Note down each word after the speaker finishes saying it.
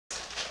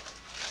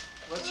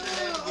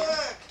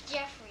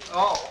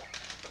Oh.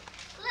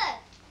 Look.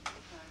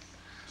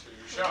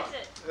 Sean.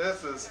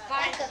 This is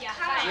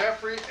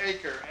Jeffrey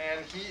Aker,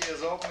 and he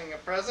is opening a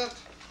present.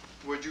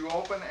 Would you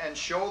open and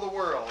show the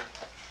world?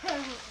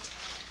 Let's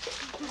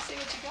see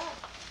what you got.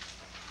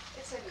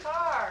 It's a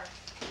car.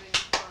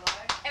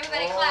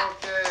 Everybody clap.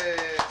 Okay,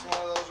 it's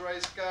one of those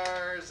race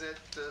cars. It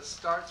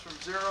starts from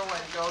 0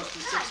 and goes to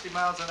 60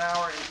 miles an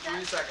hour in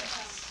 3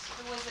 seconds.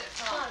 Who was it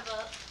from?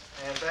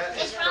 And that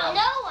It's is from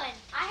no one.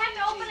 I have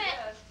to open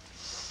it.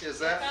 Is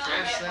that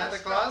from Santa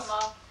Claus?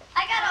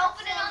 I gotta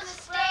open it on the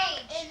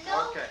stage.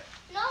 Okay.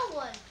 No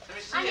one. Let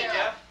me see it,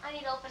 Jeff. I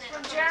need to open it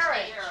From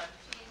Jared.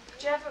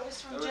 Jeff, it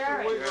was from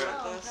Jared.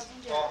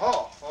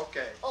 Oh,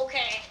 okay.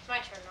 Okay, it's my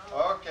turn.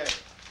 Okay.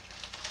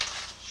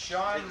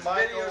 Sean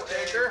Michael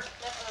Aker,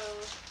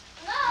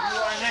 No.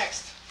 you are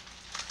next.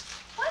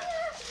 Why do you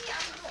have to be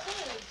on the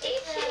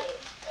stage?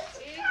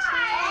 E.T.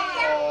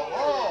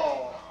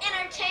 Oh,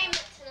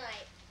 Entertainment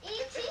tonight.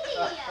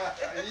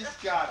 E.T. he's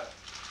got it.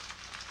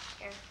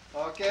 Here.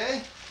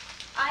 Okay.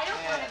 I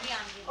don't want to be on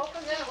video.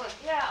 Open the one.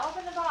 Yeah,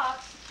 open the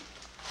box.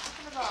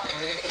 Open the box.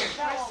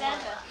 That won't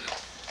Santa.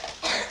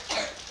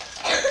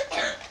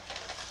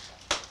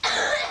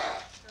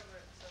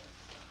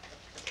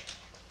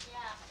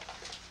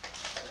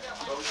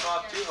 Don't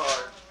cough too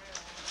hard.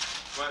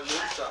 Might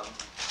lose some.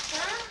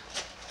 Huh?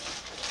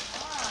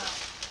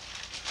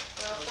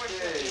 Well,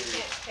 fortunately, you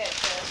can't catch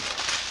this.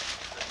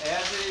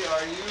 Angie,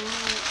 are you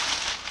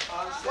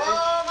on stage?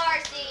 Whoa,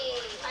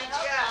 Marcy. I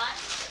hope not.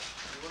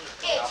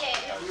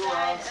 You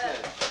are on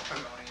stage.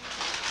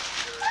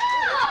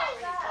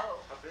 Oh!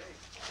 How big?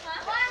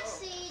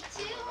 Marcy,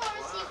 two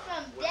Marcy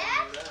from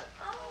Dad.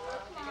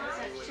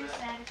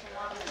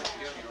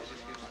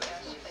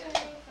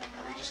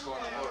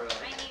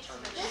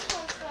 This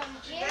one's from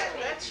Jerry.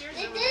 That's yours.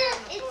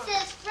 It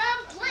says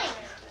from blank.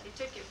 You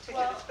took it,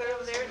 let's put it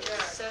over there and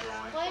just set it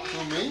on. Why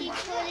didn't he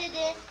put it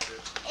in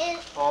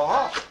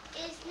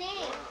his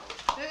name?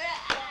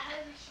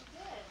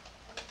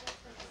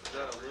 Is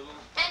that a little?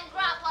 And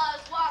Grandpa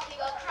is walking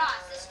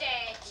across the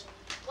stage.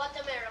 What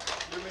a miracle.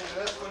 You mean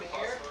this one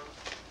here?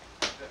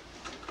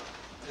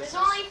 There's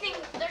only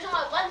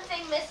one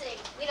thing missing.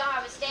 We don't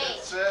have a It stage.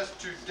 says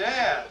to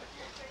Dad.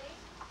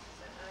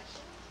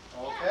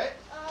 Okay.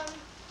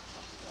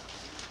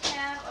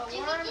 Have a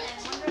warm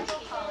and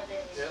wonderful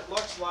holiday. It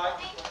looks like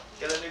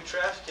Get a new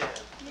trash can.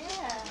 Yeah.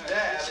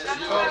 Dad is That's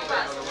totally a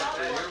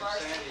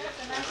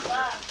nice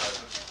box.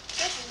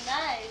 This is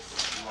nice.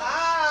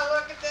 Ah,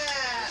 look at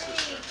that.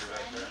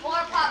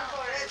 More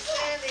popcorn. That's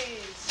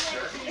Sandy's.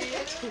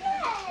 Okay.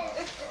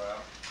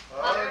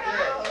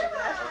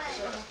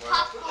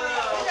 Popcorn.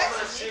 Oh, I'm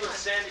gonna see what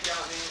Sandy got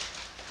me.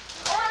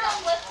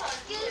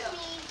 Excuse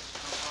me.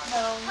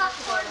 No.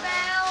 Popcorn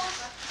bells.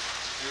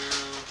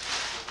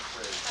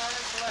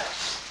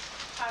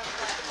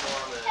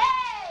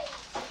 Hey!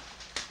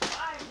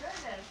 My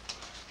goodness.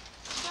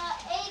 The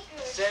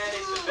acres.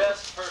 Sandy's the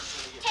best person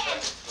to get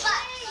presents from.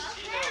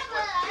 She knows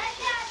what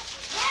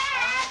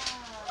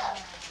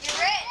You're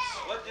rich.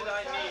 What did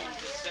I need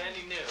that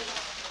Sandy knew?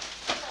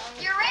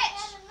 You're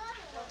rich.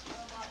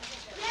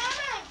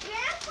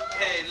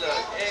 Hey, look,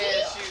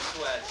 ASU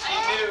sweats. She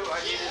knew I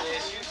needed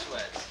ASU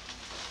sweats.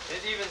 It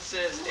even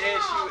says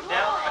ASU.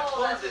 Now, I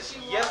told her this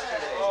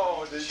yesterday.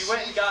 Oh, She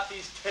went and got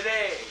these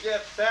today.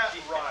 Get that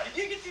right.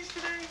 Did you get these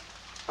today?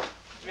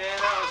 Man,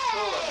 that was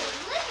cool of her.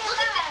 Look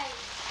at that.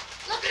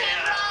 Look at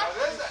it, Rob.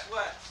 What is it?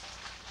 Sweats.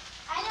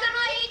 Look at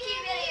my ET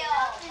video.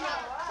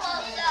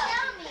 Close up.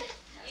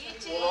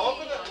 Well,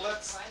 open it.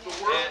 Let's the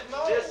world And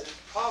know. this is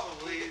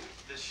probably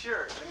the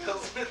shirt that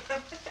goes with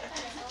them.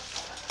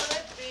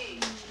 Could be.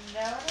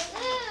 No.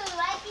 Ooh,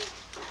 lighting.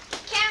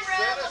 Camera.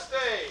 Set a Look.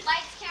 stage.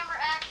 Lights, camera,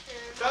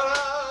 action.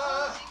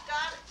 Ta-da! She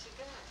got it.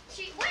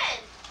 She win.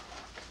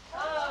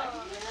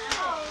 Oh,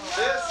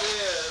 This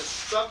is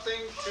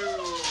something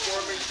for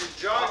me to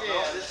jog in.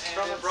 This is And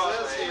from the it Broadway.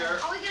 says here,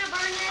 Are we gonna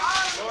burn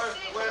this?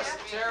 Northwest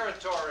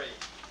Territory.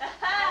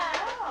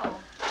 Oh.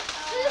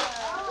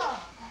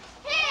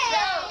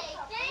 Hey!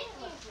 Thank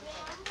you,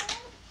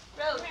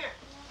 Rose.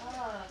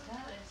 Oh,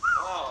 that is.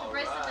 Oh,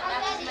 Bracelet right.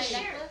 that matches my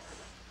necklace.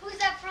 Who's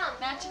that from?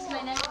 Matches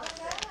my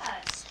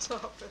necklace.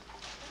 Stop it.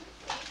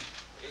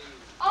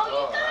 Oh, you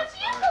got a that's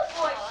Bugle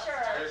Boy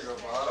There shirt. you go,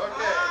 Bob.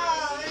 Okay.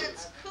 Wow,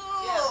 it's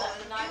cool. Yeah,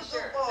 that's a nice Bugle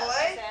shirt.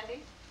 Boy. Sandy?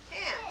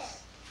 Pants.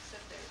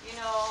 You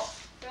know,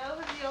 Rose,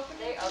 have you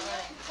opened it?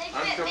 They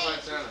I'm fit still me.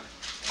 playing Santa.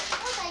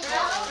 Oh my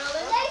God.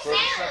 They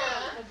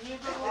Santa. The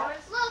Bugle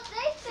Boys? Look,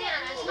 they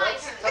Santa. It's my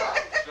That's turn. tough.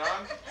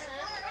 John,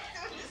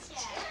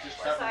 Yeah. just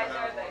What happen size to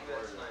are have they? one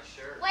for That's a you. nice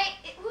shirt. Wait,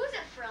 who's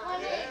it from?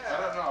 I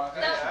don't know.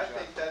 Hey, I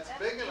think that's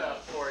big enough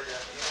for you.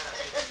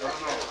 I don't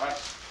know.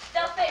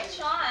 They'll fit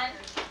Sean.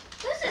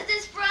 Who's is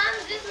this from?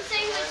 This is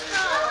saying who's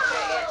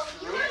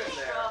from. Room in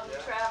there. From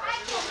Travis.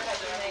 You never had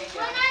your name.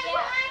 When I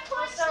I'm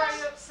put sorry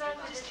some, you upset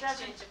me. It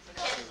doesn't.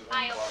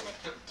 I open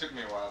it. It took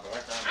me a while, but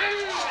I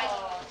found it.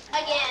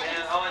 Again.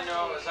 Man, all I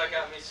know is I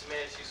got me some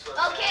ASU sweats.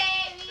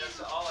 Okay,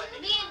 That's all I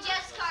need. me and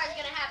Jeff's car is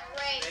gonna have a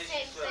race.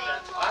 Same ASU thing.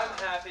 sweats. I'm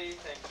happy,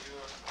 thank you.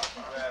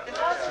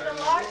 Those are the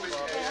largest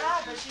you can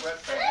have, but she said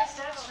this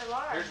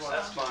large. Here's one.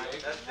 That's fine.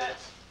 That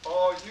fits.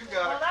 Oh, you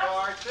got a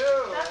car too.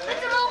 It's eh?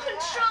 remote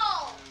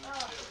control.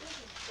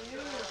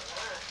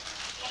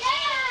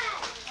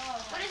 Dad!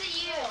 What does it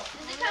use?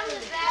 Does it come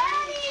with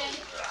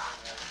batteries?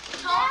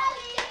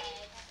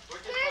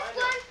 Here's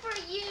one for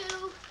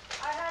you.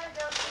 I had to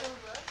go to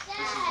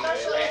This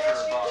is the anchor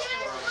box.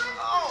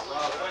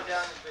 I went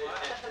down to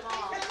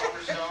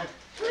Cornerstone.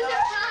 Who's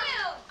it from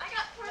you? I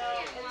got for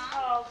you, it's Mom.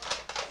 called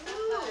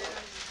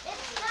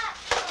It's not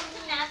from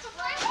me. That's a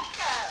my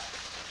makeup.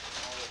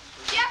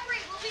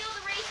 Jeffrey, we'll be able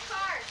to race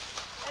cars.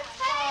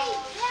 Hey,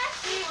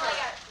 Jeffrey.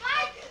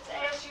 Mike,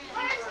 ASU.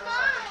 where's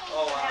mine?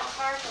 Oh, They have wow.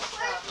 partial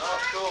stuff. Oh,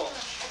 cool.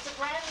 It's a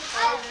brand new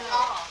Oh,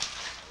 car.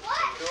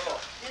 what? Cool.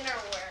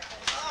 Dinnerware.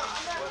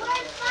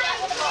 Where's mine?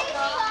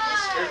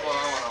 Here's one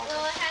I want to open.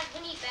 Well, it has, we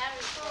need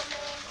batteries.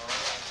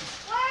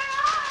 Where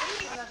are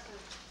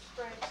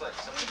It's like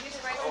something.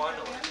 Oh, I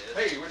know what it is.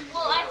 Hey, what do you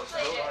Well, I doing?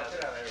 played it Get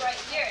out of here.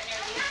 right here. And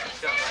there's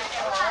It's got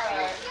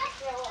like,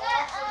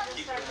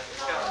 keep it,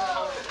 it's got a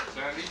pump in it.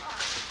 Sandy?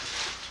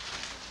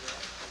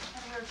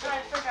 And we were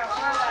trying to figure out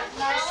where that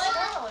nice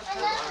smell is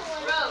coming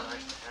from. Road.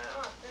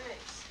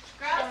 Thanks.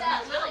 Grab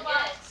that little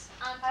box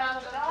on I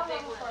top looked of all the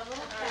big over for a one.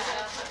 little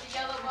With the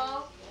yellow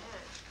bow.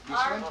 This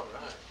one? All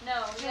right. No,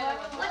 the other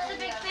one. What's the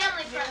big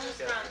family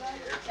presents from?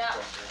 That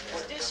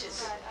one.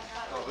 Dishes.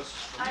 Oh, this is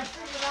for I me.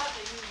 figured out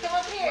that you Come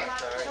up here. I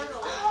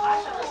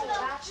thought it was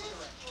attached to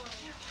it.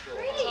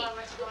 Pretty. I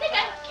think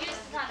I could use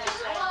this on a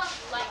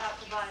like Have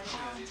to buy it.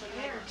 So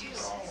here,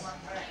 juice.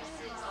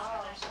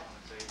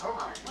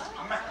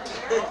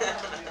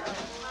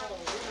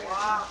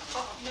 Wow.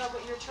 No,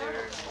 but your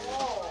turtle.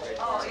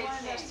 Oh,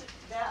 it's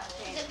that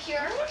Is thing. it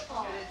pure?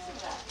 Oh, is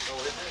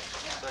it?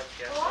 It's like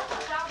gas. Well, I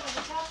thought that was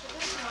attached to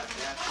this one.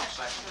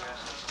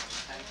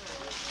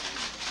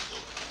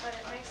 But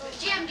it makes it.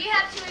 Jim, do you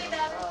have 2A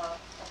batteries?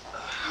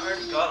 I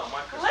already got all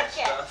my Christmas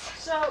stuff.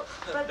 So,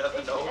 but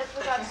Doesn't know. if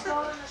we got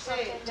stolen or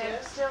something, they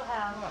would still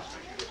have.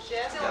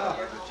 Jeff? Got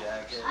a leather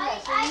jacket. I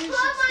So you should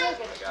put still my.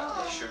 get it. I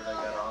got the shirt I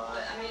got on.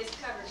 I mean, it's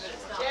covered, but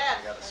it's not. I Jeff?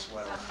 got a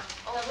sweater.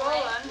 Oh,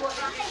 Roland, what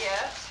did you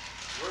get?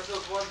 Where's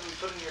those ones we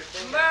put in your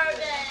thing?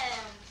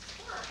 Bourbon.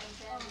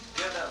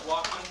 You got that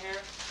Walkman here?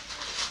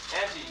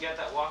 Angie, you got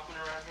that Walkman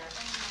around here?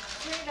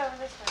 Turn it over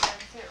this way, I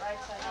can see it right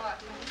side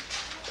up.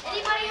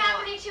 Anybody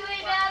have any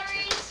 2A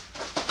batteries?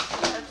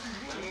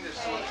 I think there's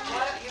Hey, one.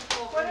 why don't you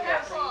pull What from are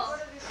there, these, please? what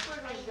are these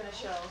squiggles gonna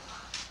show?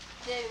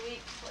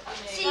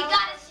 See, you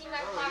gotta see my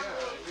Oh, car. yeah,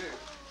 they do.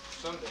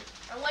 Someday.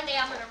 Or one day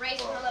I'm gonna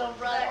race my little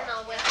brother and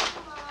I'll win.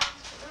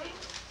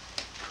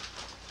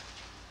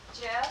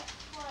 Jeff?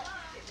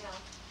 Get down.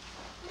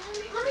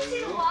 Let me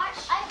see the watch.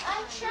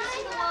 I'm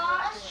trying to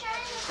watch.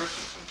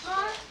 Christensen's.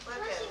 Mom,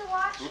 let me see the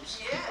watch. Oops.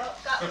 Yeah.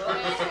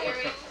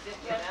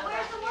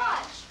 Where's the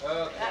watch?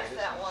 Okay. That's this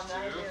that one's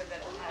one right two. here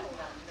that had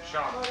nothing.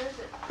 Sean. What is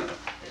it?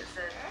 It's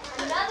a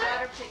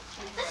Another?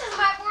 This is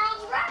my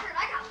world's record.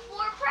 I got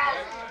 4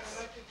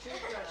 presents.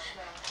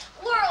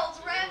 World's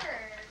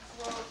record.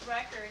 World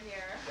record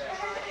here.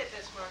 Look at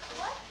this, Mark.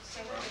 What?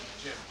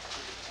 Jim.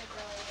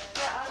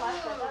 Yeah, I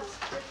like that, that's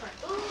different.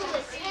 Ooh,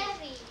 it's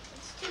heavy.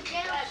 It's too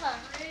Grandpa.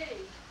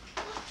 Pretty.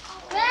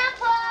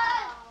 Grandpa!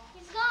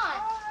 He's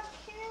gone.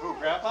 Who,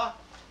 Grandpa?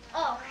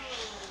 Oh.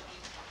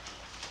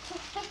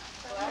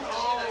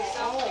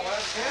 Oh,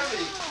 that's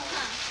heavy.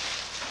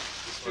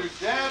 To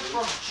Dad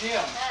from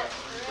Jim.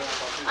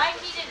 I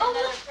needed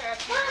another pair of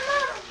pants.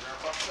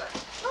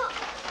 Look.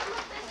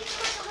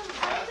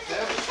 That's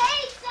heavy.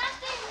 Hey,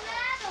 something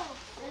metal.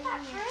 Isn't that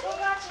Who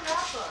pretty? got you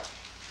that book?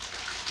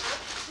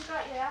 Who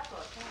got you that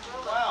book?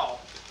 Wow.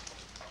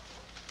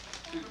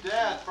 To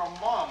Dad from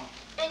Mom.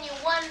 And you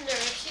wonder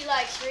if she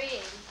likes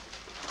reading.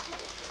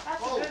 That's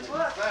a Holy, good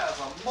book. that's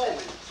a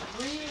mold.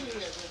 Really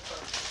a good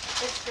book.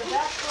 It's the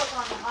best book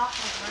on the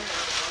Hoffman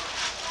murder.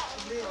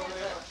 Really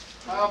good.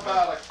 How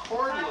about a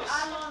cordless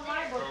I loaned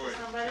my book to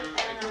somebody. and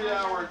I 3-hour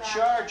never got it.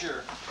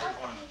 charger?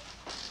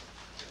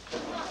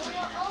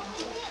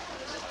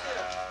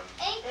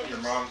 Your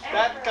mom's.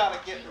 That's gotta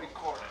get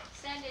recorded.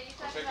 Sandy, you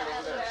talked Take it about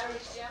over there.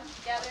 batteries, Jim?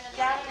 Gathering in the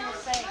Got it in the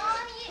safe.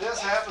 This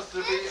happens to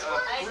be a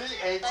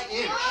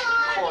 3/8-inch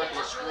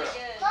cordless really strip.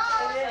 good.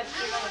 It is.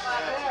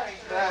 Very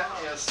good. That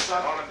is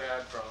Mom something. and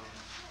Dad from.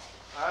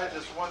 I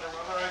just wonder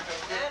whether I can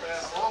get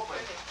that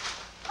open.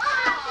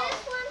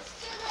 This one's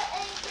to the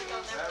anchor.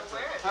 That's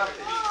a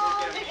toughie.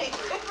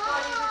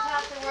 Well, you just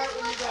have to wear it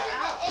when you go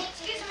out.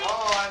 Excuse me.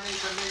 Oh, I need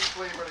the meat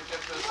cleaver to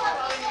get this Oh,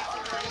 open. you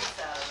can raise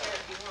that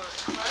if you want.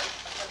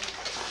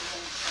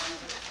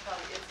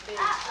 It's big.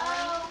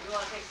 Uh-oh. You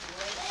want to take some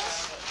links out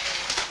of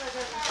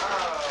it.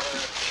 Oh,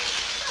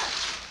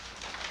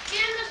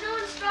 Jim, there's no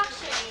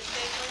instructions.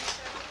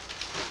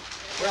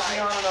 where's the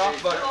on and off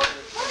button? Oh,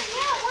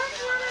 yeah, where's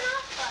the on and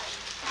off button?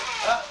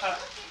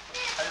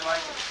 I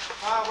like it.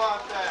 How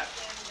about that?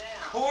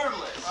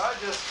 Cordless. I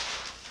just,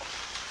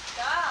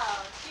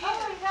 Oh,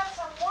 Oh, you got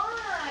some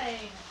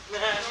wine.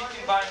 Man, you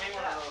can buy me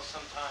one of those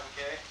sometime,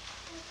 Kay.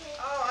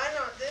 Oh, I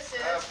know what this is.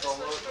 This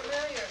looks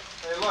familiar.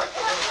 hey look, the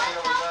little thing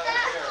over there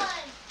here.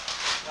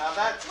 Now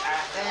that's a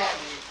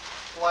handy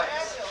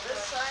place. This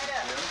side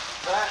up.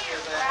 That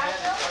is a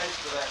handy place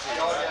for that. So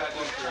all you have to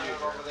do is put it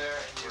over there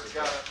and you've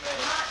got it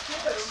made.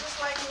 It's just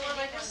like the one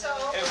I just saw.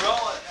 Hey,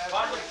 Roland,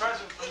 find a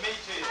present for me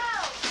too.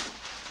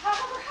 All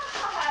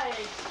right.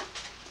 The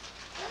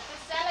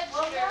salad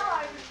Well, shooter.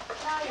 now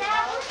you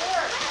know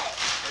there.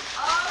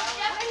 Oh,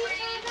 Jeffrey.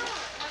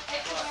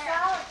 It's a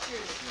salad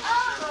shooter.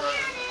 Oh,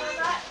 here it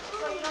So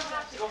is. you don't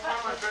have to Go cut find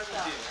my this present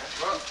to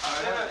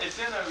stuff. you. It's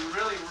in a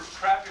really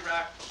crappy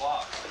wrapped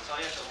box. That's all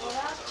you have to look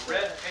for. It's a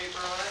red paper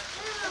on it.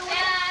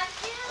 Dad.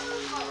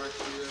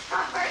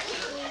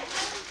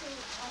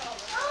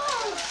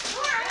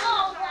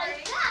 Oh my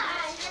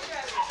gosh.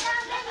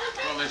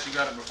 Well, at least you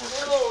got it before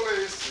Christmas.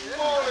 Holy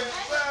smoly,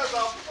 there's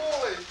a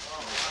bully.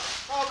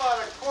 How about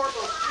a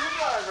cordless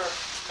screwdriver?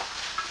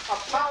 A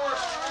power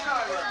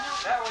screwdriver.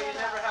 That way you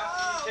never have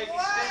to take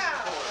extension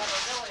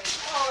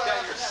cords. You got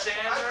your I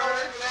sander. don't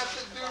even have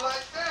to do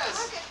like this.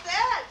 Look at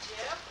that,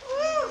 Jeff.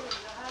 Woo!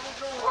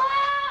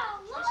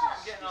 Wow, This look.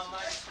 is getting all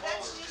nice.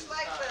 That's just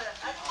like the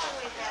other one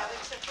we have,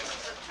 except this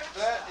is a trip.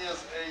 That is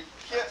a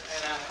kit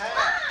and a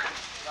half.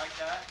 Like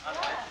that? I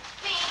like it.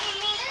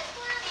 This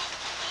one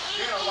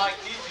You're going to like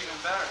these even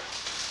better.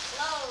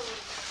 low.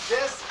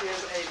 This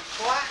is a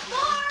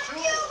platinum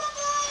tool.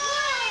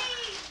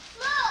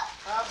 Look.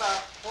 How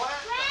about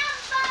platinum?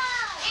 Grandpa.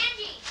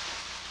 Angie.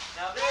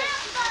 Now this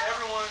is what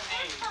everyone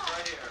needs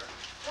right here.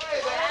 Hey,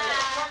 that's a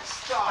quick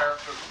stop.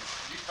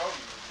 You told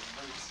me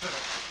it was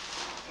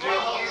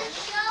What you're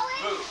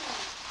showing? Boo.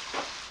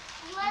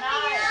 Let me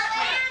know,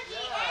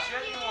 Angie.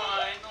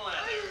 Genuine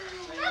leather.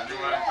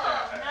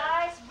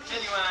 Nice.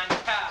 Genuine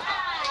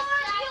cowhide.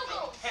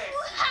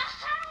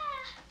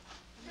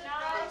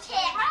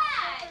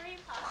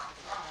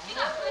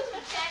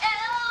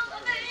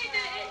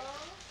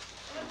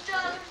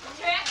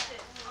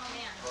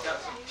 Got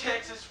some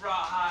Texas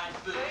rawhide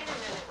boots.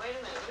 Wait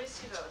a minute, let me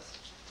see those.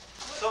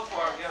 So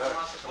far, I've got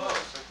lots of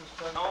clothes.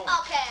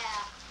 Oh, Okay.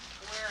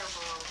 Wear them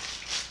all.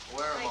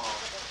 Wear them all.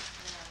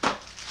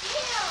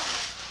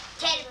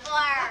 Teddy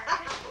bear.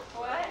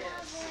 What?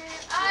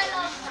 I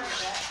love her.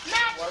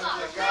 Matchbox. What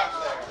have you got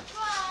there?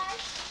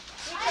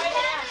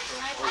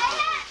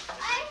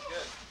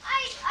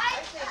 I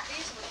think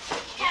these would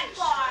fit you. Cat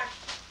bar.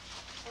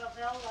 Well,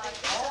 they'll like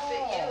These will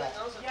fit you, and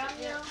those will Yum,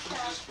 fit you. yum.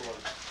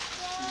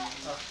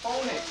 A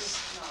phonics.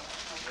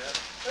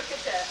 Look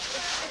at that.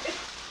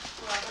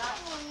 Well, that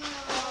one,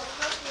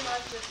 something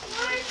like this.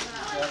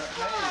 Got it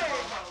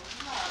made.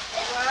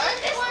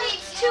 This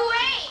needs 2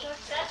 8.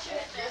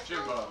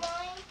 Jim Bob.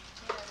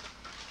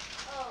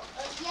 Oh,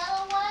 a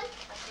yellow one? I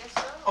guess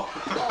so.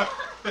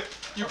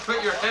 You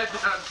put your head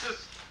down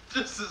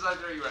just as I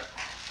knew you went.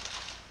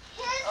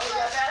 His Oh,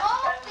 yeah, was that's kind of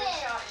open. the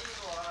shot you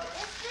are.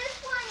 Is this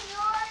one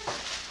yours?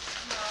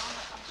 No,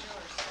 that one's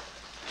yours.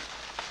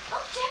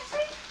 Oh,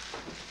 Jeffrey.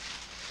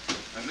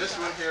 And this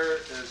one here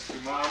is to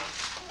Mom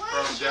from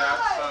Where's Dad,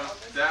 yours? son.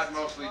 Dad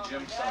mostly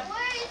Jim's son.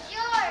 Where is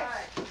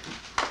yours?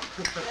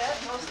 That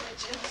mostly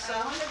Jim's I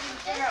son. wonder if you Is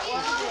figure out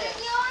what it this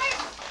is.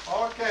 yours?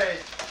 Okay.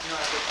 you know,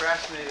 I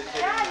procrastinated getting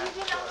Yeah, that. you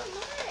did that this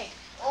morning.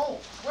 Oh,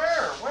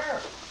 where?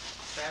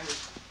 Sam was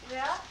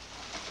Yeah?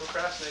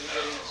 procrastinating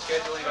getting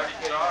scheduling our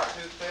guitar.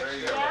 There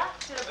you go. Yeah?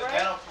 To the The break?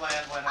 dental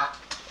plan went up,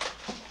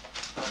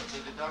 but the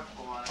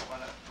deductible on it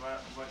went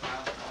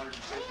down from $150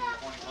 to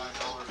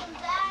 $25 and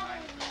 90%.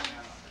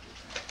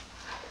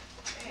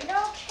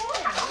 No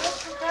kidding. You're To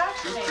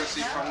procrastinating,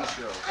 Chrissy huh? from the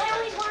show. I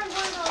only wanted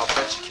one of those. I'll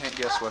bet you can't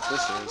guess what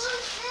this Oh, is.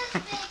 who's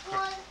this big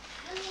one?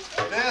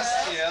 This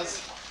is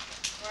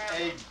a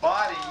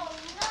body Oh,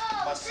 no.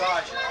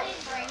 massager. I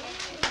didn't bring it.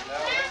 Now,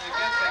 when you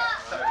get to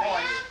the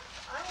point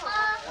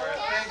where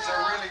things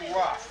are really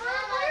rough,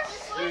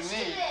 you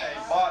need a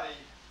body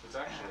It's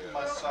actually a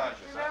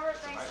massager. Remember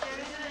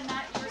Thanksgiving and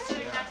that you were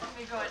sitting next to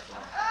me going,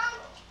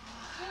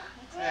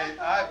 Hey,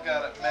 I've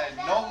got it made.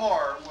 No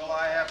more will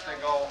I have to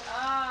go,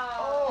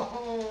 oh,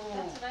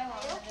 oh. that's what I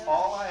want to do.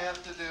 All I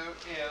have to do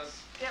is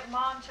Get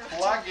Mom to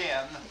plug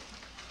in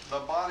the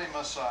body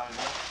massager,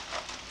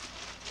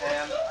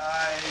 and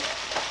I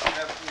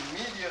have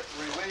immediate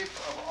relief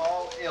of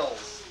all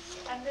ills.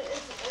 And it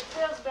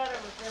feels better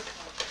with this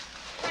one.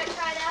 Can I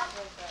try it out?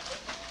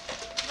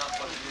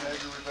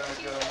 Maybe we better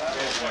get another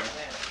Here's one. one.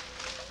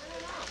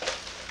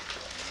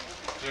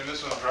 Jim,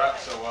 this one's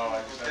wrapped so well, I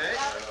just have to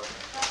tear it open.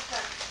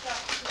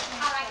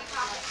 I like it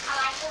proper. I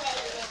like the way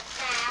it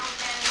sounds.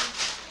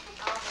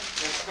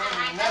 It's going to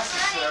be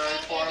necessary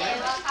for me.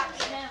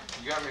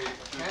 You got me a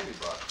candy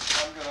box.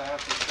 I'm going to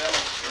have to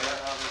demonstrate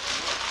how this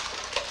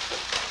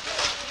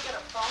works. You got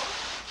a phone?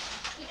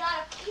 You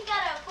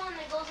got a phone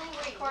that goes in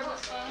where you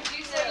cordless phone.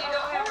 You said you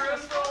don't have room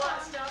for all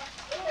that stuff?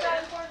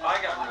 I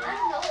got room. I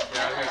know.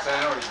 Yeah, I was gonna say,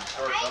 I know you can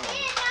store I some of them.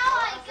 didn't know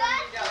I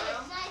got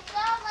this. I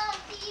saw it on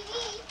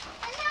TV.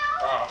 And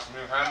now Oh, some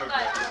new handle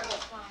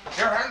grips.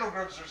 Your handle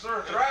grips are sort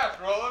of trapped,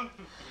 Roland.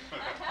 we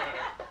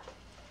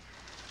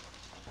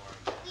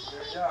Here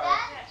need you go.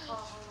 that.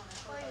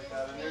 I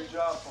got a new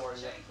job for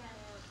you. In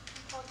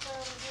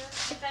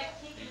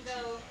fact, he can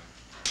go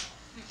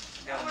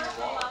Got where your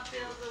wall. the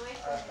away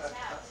from his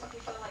house. He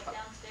could go like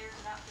downstairs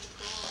and out to the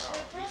pool.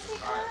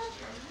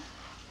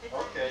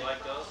 You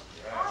like those?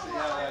 See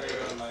how that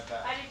is on my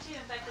back. I do too.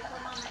 In fact, I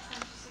told Mom next time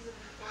she sees it,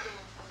 order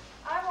one.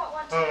 I want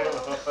one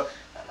too.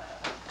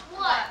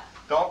 What?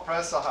 Don't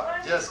press so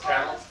hard. Just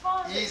count.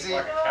 Easy.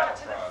 Like a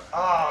cattle prod.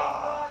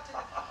 Ah.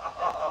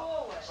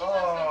 She wants one too.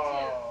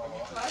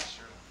 Oh.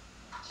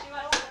 She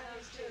wants one of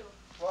those too.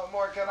 What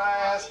more can I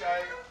ask?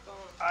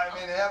 I'm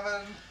in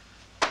heaven.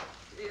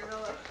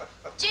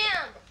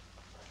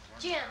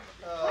 Jim.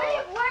 Oh,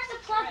 Where's the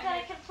plug that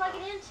I can plug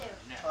it into?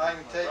 I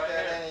can take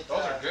that anytime.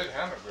 Those are good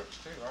hammer grips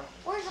too, aren't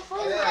they? Where's the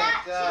plug?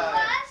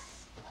 Anytime.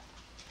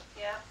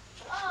 Yeah.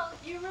 Oh,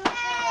 You really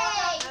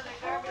hey! Another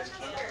garbage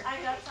can. I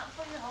got something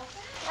for your whole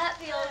thing. That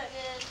feels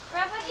good.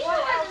 Grandpa, do you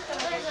know where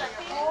there's a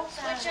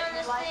switch on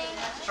this thing?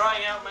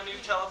 Trying out my new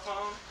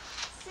telephone.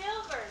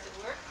 Silver. Does it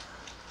work?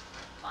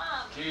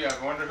 Mom. Gee, I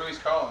wonder who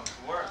he's calling.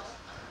 Works.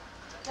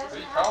 Who are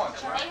you calling,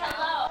 Say Sean?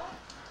 hello.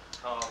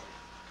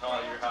 Call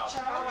your house.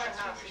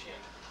 Machine.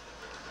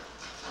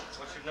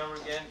 What's your number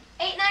again?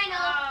 890.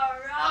 All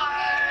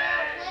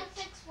right.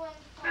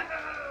 1615.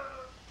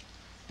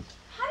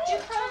 How do you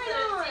turn it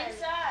on? Same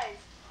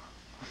size.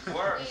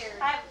 Works. Weird.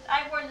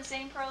 I've worn the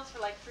same pearls for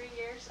like 3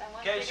 years. I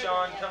want Okay, bigger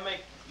Sean, than the come other.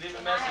 leave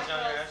a And I message have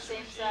on your pearls answer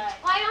same machine. size.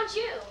 Why don't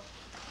you?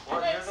 Well,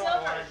 like you're the one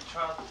who silver. wanted to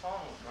try out the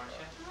phone, weren't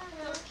you?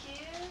 So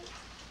cute.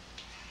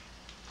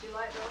 Do you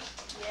like those?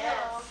 Yes.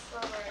 Yeah,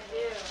 I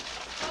do.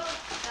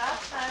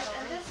 that's nice.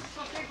 And this is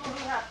for people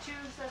who have 2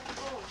 sets of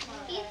bowls.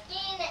 He's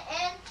getting to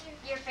answer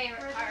your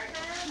favorite part.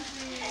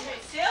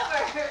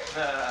 Silver.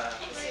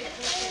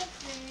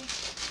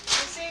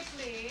 Say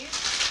please.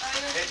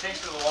 Hey, thanks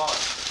for the wallet.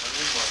 I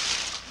need one.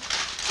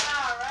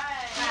 All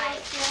right.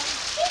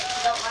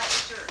 Don't like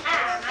the shirt.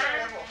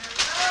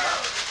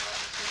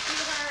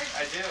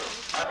 I do.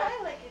 I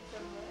like it so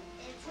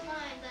much. It's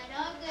mine, but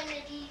I'm gonna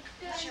need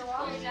Show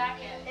off your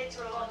jacket. It's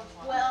really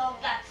Well,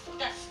 that's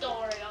the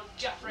story of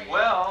Jeffrey.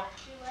 Well,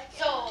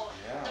 So,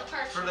 Yeah. the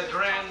person for the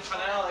grand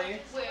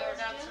finale, weird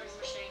answering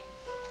machine.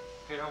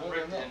 you know,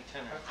 Rick the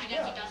antenna. I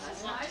guess he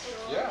doesn't want to.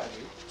 Yeah,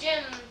 dude.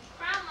 Jim,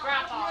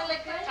 Grandpa.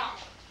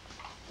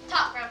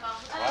 Top Grandpa.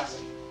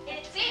 Classic.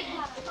 It's in.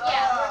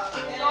 Yeah.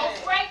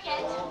 Don't break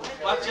it.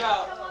 Watch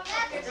out.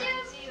 That's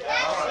Jim. All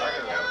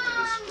right, I have to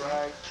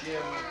describe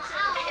Jim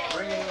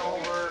bringing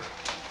over,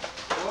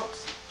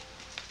 whoops,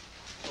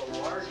 the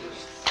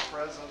largest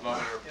present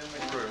in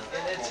the group.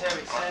 And it's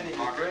heavy, Sandy.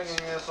 Bringing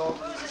this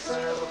over to the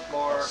center of the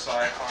floor.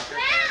 Side pocket.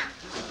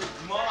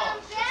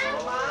 Mom. So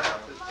I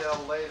have to tell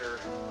later.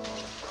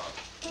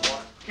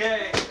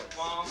 Okay,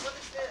 Mom. What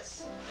is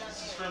this? This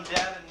is from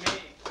Dad and me.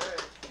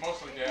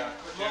 Mostly dad.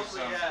 Jim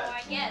Mostly some. Dad.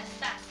 I guess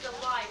that's the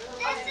life of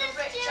This is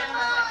rich Jim.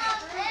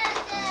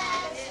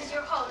 This is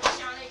your host,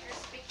 Sean Akers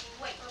speaking.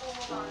 Wait,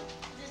 hold on.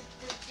 This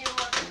Jim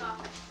wants to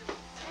talk.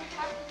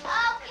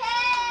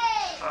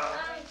 Okay.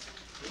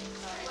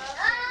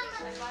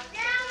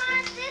 Grandma,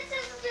 this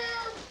is to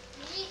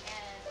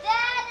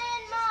Dad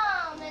and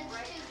Mom, and to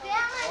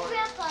Grandma and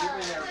Grandpa. Give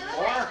me there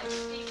more.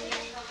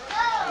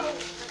 Oh.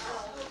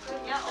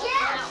 Yes.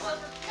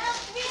 No,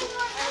 3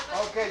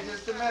 more. Okay,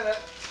 just a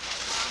minute.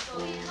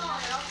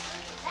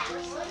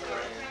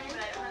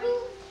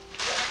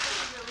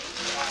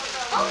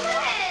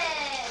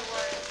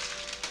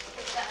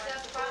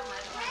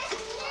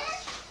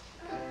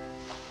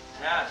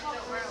 Dad, how you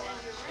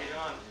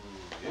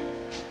doing?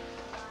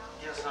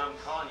 Yes, I'm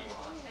calling you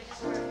on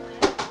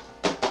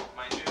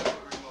my new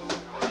remote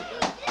control.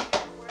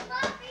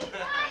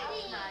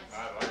 I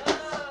like it.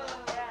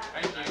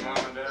 Thank you, Mom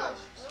and Dad.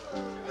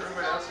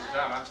 Everybody else is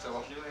done. I'm still.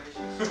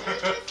 Does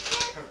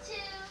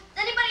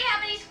anybody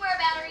have any square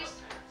batteries?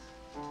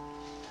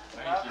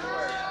 Thank you.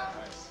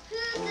 Nice.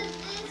 Whose is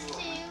this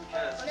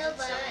to?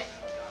 Nobody.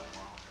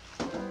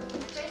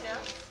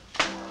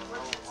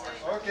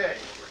 Okay.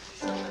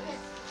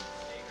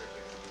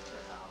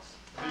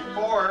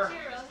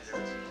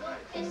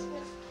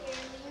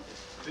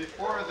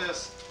 Before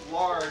this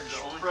large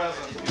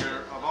present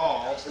here of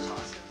all is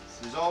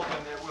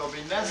opened, it will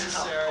be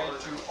necessary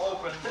to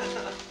open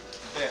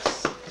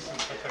this.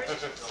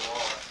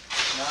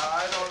 Now,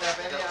 I don't have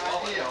any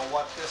idea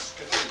what this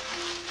could be.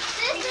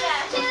 This is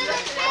to the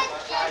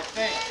I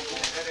think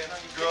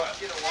good.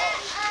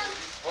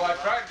 Well, I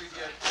tried to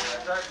get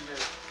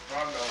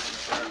Ron Bell to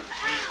share it.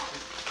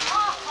 I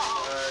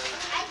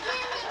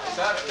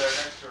sat it there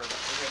next to her. But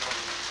we didn't want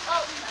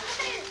Oh, what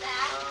is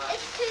that?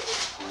 It's to the...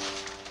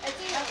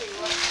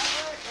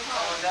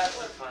 Oh, that's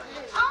the funny.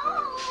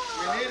 Oh!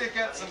 We need to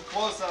get some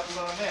close-ups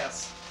on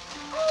this.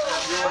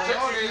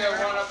 particularly that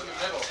one up in the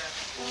middle.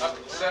 Up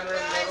in the center in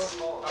the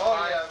middle.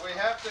 Oh yeah, we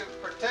have to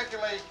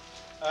particularly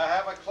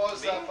have a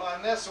close-up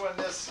on this one,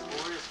 this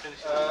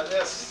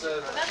Vessel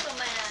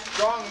man.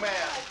 strong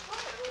man.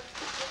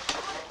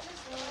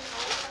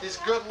 He's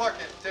good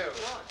looking too.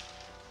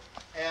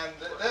 And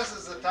this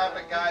is the type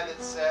of guy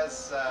that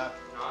says,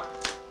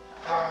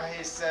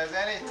 he says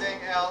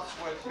anything else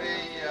would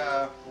be,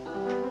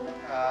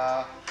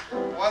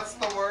 what's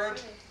the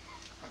word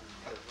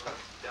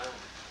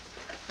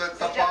that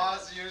the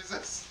boss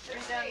uses?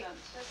 Redundant.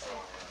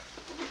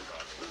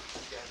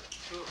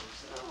 Ooh,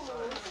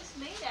 what's this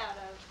made out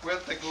of?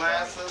 with the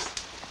glasses.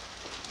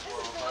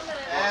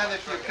 And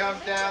if you come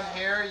down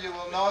here, you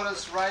will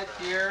notice right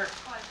here,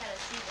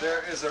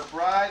 there is a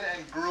bride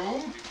and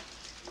groom.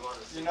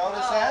 You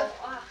notice that?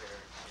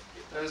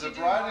 There's a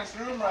bride and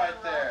groom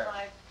right there.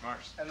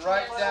 And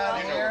right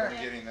down here,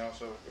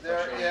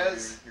 there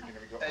is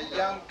a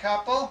young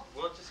couple.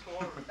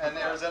 And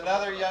there's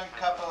another young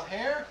couple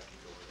here.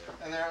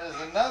 And there is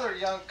another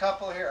young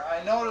couple here.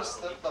 I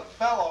noticed that the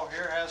fellow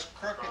here has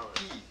crooked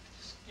teeth.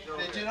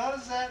 Did you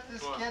notice that,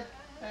 this kid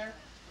there?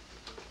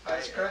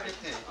 Has crooked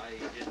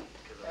teeth.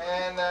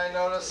 And I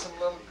noticed some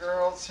little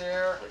girls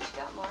here.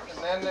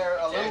 And then there's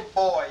a little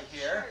boy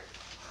here.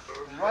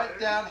 And right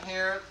down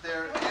here,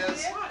 there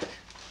is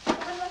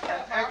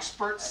an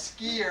expert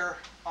skier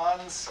on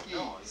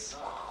skis.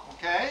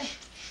 Okay?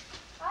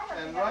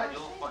 And right,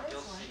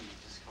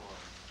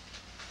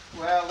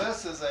 well,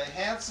 this is a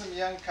handsome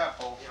young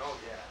couple.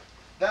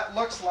 That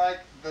looks like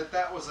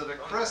that was at a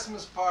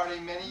Christmas party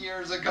many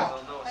years ago.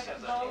 That's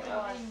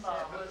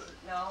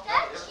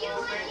you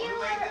when you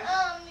were,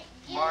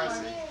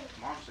 Marcy.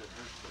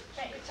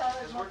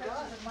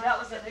 That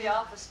was at the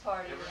office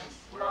party.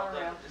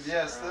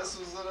 Yes, this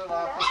was at an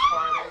office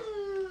party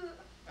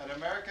at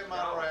American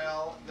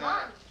Monorail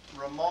that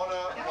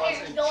Ramona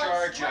was in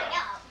charge of.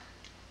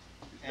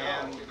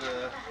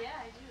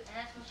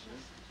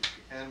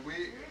 And we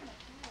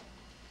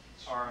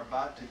are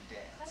about to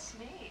dance. That's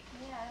neat.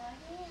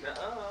 I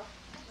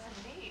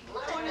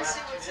want to see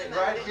what's in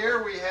Right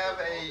here we have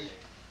a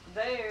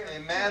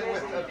man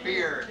with a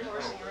beard.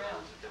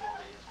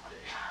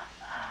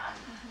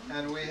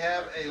 And we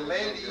have a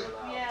lady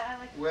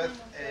with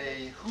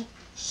a hoop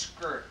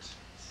skirt.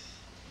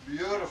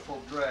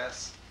 Beautiful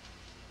dress.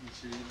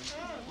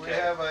 We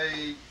have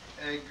a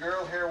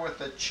girl here with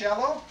a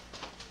cello.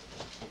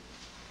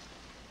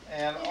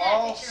 And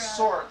all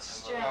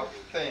sorts of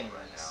things.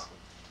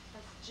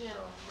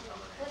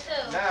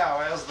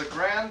 Now, as the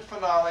grand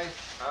finale,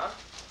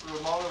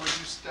 Ramona, would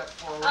you step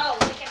forward oh,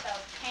 look at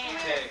those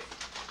pants.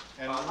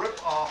 and rip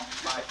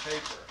off my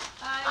paper?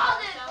 I'll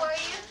do it for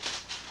you.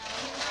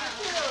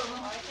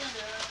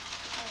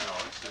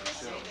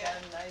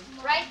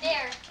 Right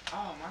there.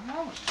 Oh, my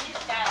nose. He's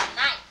got a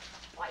knife.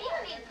 Why do you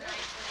need a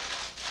knife?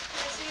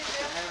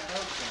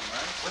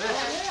 What is it?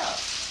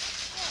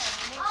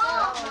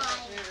 Oh my.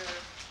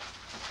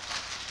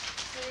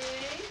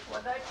 See?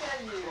 What'd I tell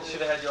you?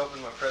 Should have had you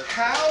open my present.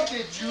 How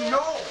did you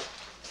know?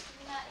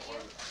 Not you.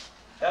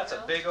 That's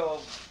a big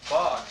old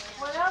box.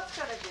 What else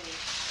could it be?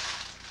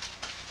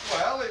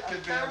 Well, it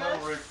could be a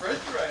little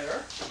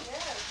refrigerator.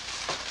 Yes.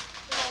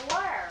 Well,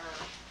 where?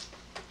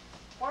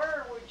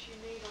 Where would you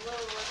need a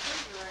little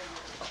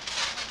refrigerator?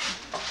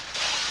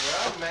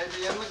 Well,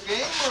 maybe in the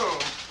game room.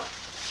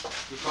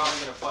 You're probably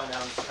going to find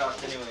out it's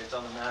cost anyway. It's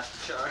on the master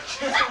charge.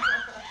 Rose.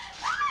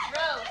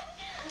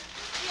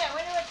 Yeah, I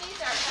wonder what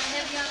these are.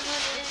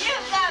 You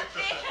got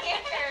big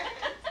here.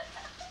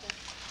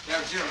 Yeah,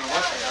 but you don't know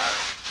what they are.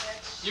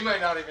 You may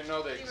not even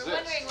know they You exist. were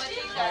wondering what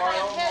these are.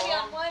 I'm heavy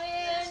on one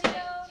end, you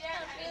know,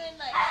 I'm feeling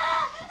like,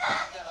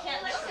 can't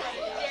look at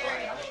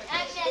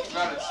it.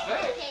 But it's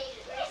thick.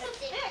 It's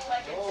thick,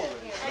 like Oh,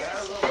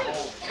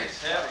 It's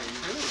heavy.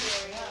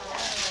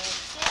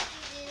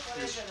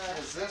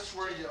 is this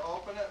where you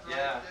open it right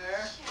Yeah.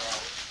 there?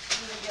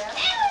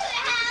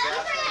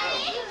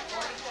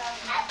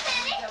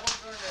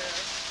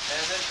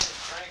 And then it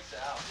cranks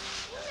out.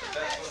 That's the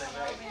best one they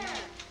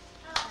make.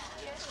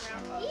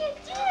 You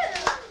do.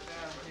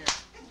 Down here.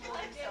 You know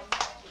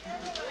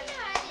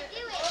how to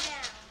do it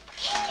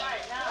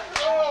now.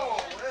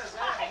 Oh, is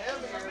that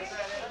heavy or is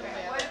that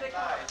anything What do they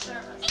call it? nice?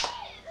 Service.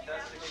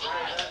 That's the name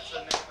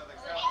of the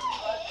company.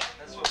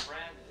 That's what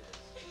brand it is.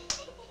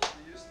 Do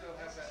you still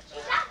have that?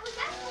 Was that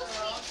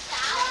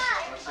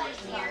supposed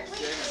to be sour?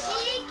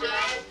 See, you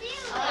can't do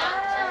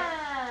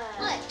that.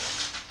 Look.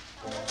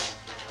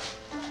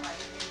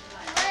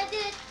 Wanna do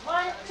it?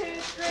 1,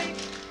 2, 3.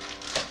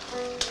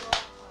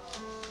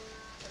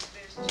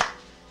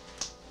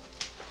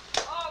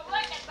 Oh,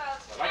 look at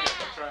those I like to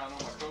cats. try on all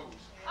my clothes.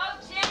 Oh,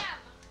 Jim.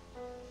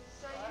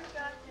 So you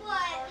got this What?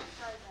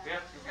 outside now. We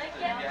have to go Look get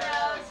the at gas.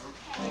 those.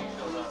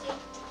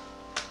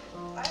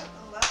 I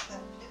left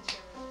that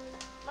picture.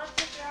 Let's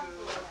take your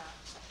outfit now.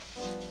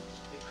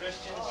 The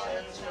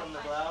Christiansens from the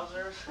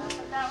Glausers.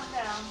 Put that one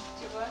down.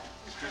 To what?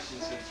 The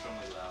Christiansens from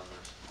the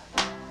Glausers.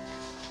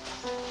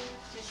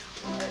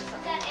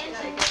 That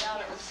empty. Get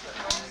out of the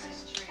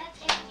street. That's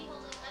empty.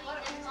 Hold on. Let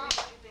me get some.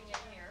 Anything in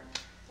here.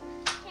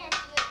 Can't do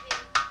it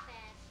very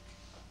fast.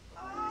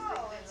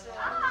 Oh, it's a, Oh.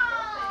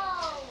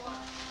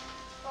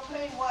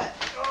 okay, what?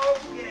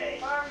 Okay.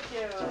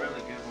 Barbecue. It's a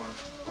really good one.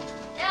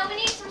 Now we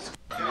need some.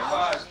 Give me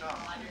 5.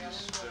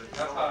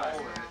 High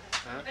 5.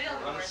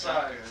 On the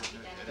side.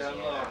 Down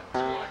low. We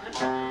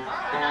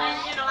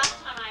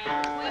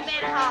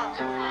made a haul.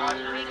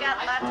 We got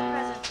lots of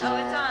presents. Oh,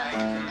 it's on.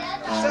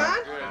 It's on?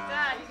 It's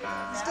on.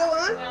 Still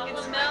on? You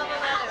can smell the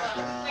leather.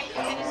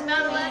 Can you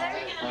smell the leather?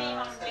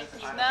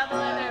 Smell the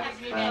leather.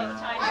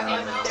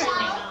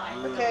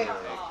 Okay.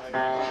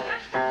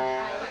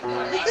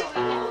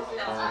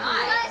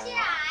 Close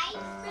your eyes.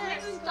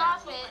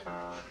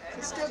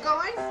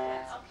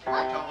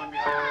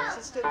 Is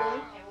it still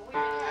going?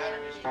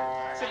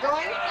 Is it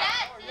going?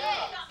 That's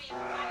it.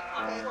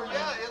 Well,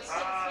 yeah,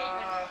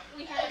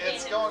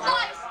 it's going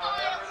My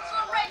style is so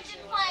rich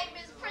and flame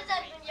is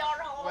presented in your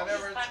home.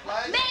 whenever it's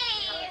playing. Me!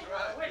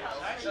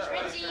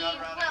 Richie,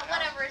 well,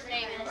 whatever his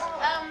name is.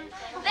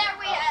 There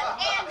we have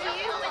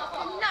Angie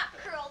with not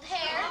curled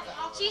hair.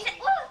 She's,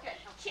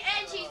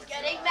 and she's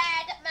getting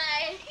mad at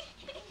my...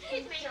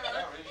 Okay,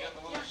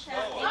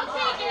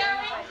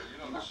 Gary.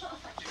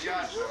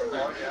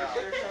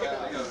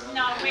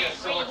 No, wait,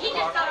 he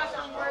just thought of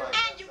some words.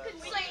 And you can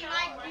see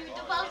my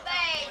beautiful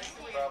face.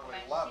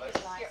 Probably love it.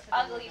 Your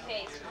ugly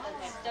face with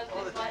the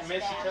stupid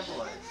mustache.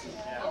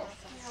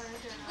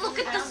 Look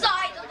at the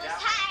size of this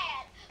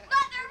hat.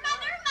 Mother,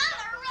 mother,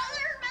 mother,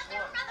 mother,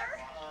 mother, mother.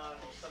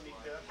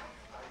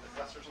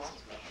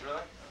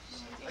 Really?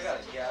 I got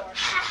a gap.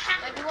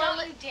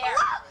 Don't you dare.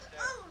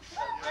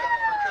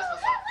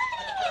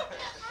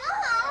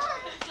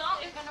 Don't,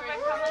 you're gonna wreck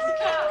Mama's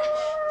couch.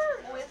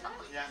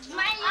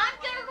 I'm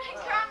gonna make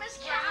Grandma's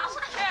cow.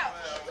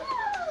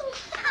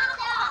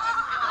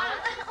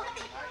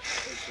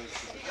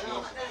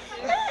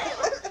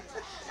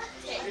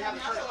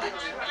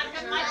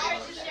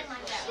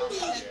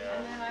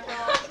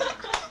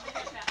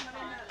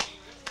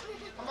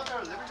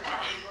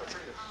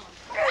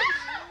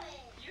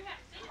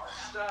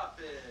 Stop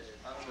it.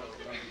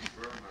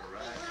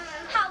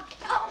 How?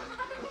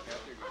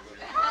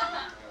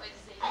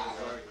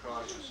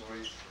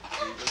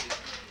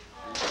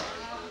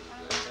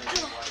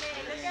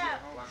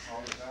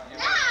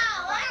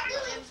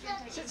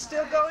 Is it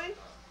still going?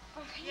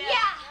 Yeah.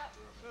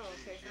 Oh,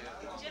 okay.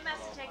 Jim has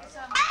to take us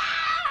home.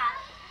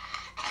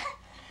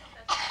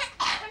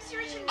 Come see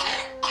Richard.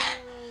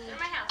 They're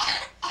my house.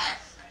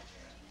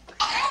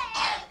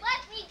 Hey,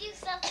 let me do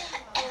something.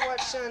 We'll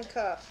watch Sean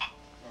Cuff.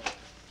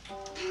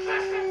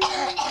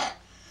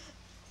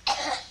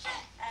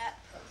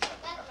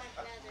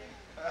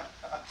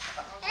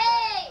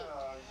 Hey!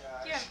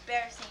 You're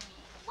embarrassing me.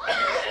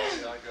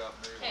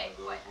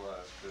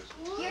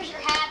 Here's your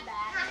hat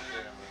back.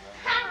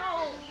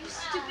 Ow, you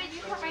stupid,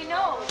 you hurt my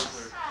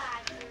nose.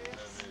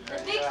 The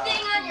big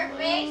thing on your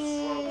face.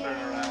 We'll turn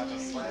around and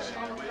play it.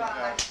 Oh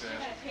God, you're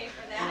gonna pay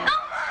for that.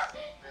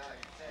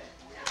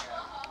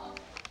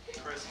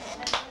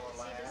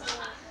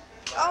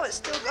 Oh, it's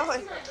still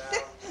going.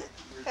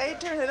 Hey,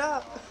 turn it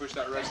off. Push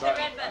that red The button.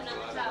 red button on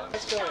the top.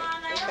 It's going.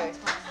 Okay.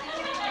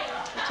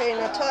 Okay,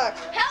 now tuck.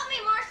 Help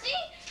me, Marcy.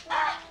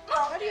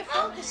 How do you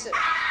focus it? It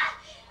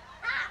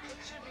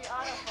should be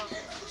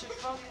autofocus. It should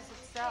focus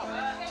itself.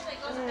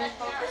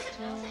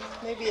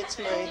 Maybe it's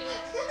my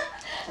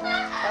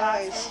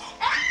eyes.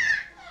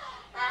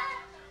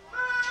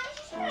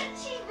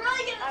 She's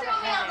really gonna throw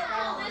me out the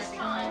pool this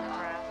time.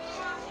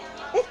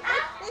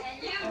 And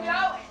you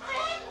know it.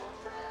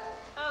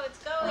 Oh,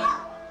 it's going.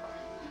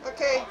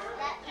 Okay.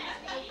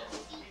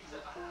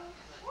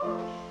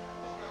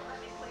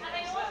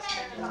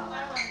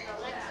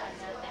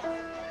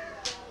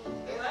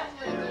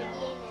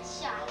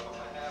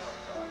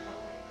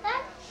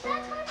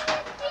 That's what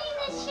I'm doing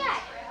this shot.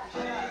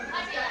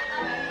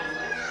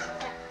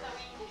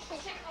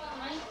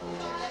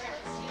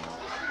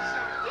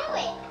 Do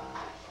it.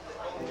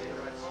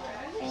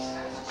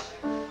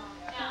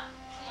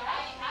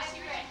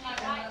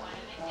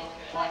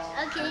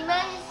 Okay, you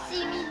might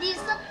see me do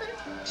something?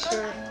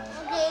 Sure.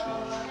 Okay.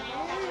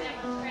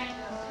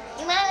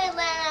 You might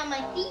land on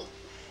my feet.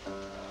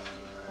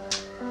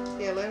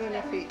 Yeah, land on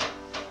your feet.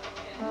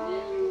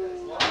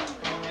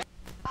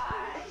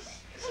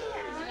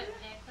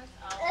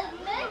 The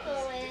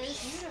necklace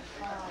is.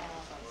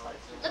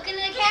 Look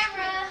into the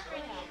camera.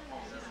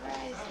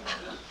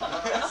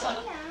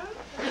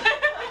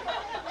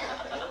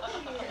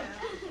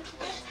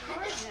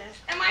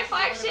 Am I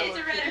 5 shades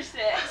of red or 6?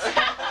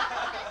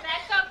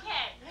 That's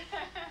okay.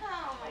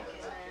 Oh my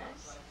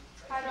goodness.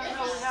 I don't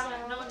know. We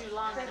haven't known you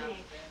long enough.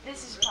 This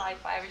is probably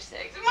 5 or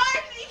 6.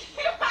 Marcy,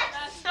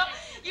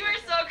 you are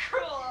so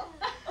cruel.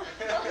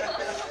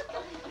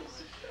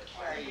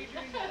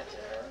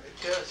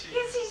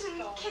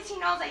 Because he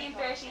knows I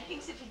embarrass you. He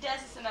thinks if he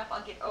does this enough,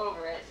 I'll get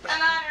over it.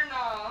 And I don't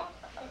know.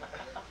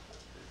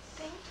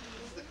 Thank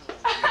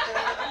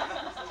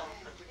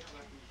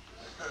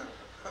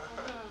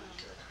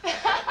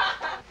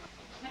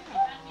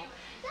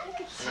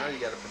Now you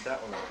gotta put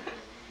that one on.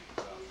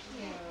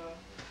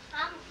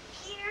 I'm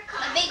here.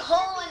 A big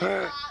hole in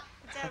the top.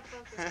 It's out of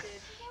focus,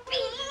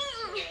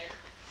 dude.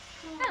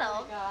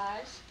 Hello.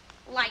 gosh.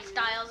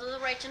 Lifestyles of the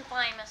rich and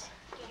famous.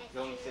 The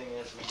only thing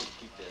is we get to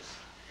keep this.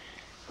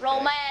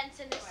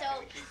 Romance in the We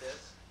soaps. keep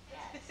this.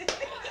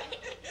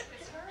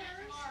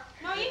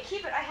 No, you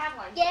keep it. I have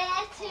one.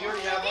 Yes, You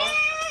already have one?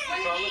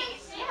 One of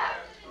these?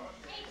 Yeah.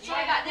 So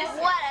I got this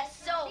one. What a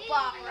soap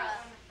opera.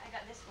 I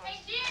got this one.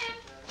 Hey, Jim.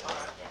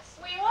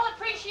 We all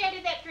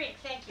appreciated that drink.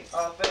 Thank you.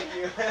 Oh, thank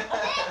you. Thank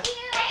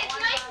you. Hey, it's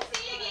nice to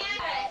see you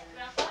again.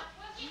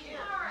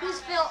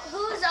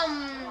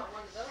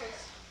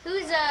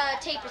 Whose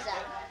tape is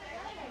that?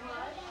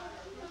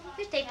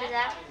 Whose tape is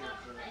that?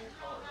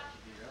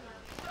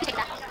 Take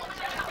that.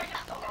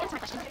 Answer my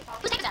question.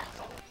 Whose name is that?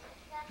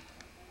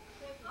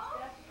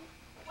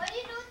 What do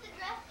you do with the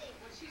dressing?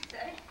 What'd she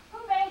say? Who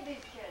made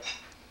these kids?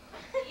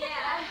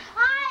 Yeah.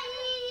 Hi!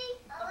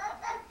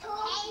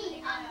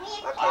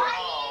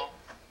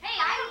 Hey,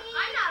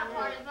 I'm not a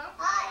part of them.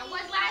 I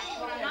was last year,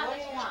 but not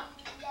this one.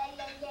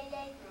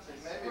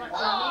 Maybe one Oh,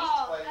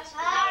 of these plates.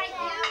 how are you?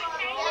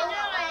 How you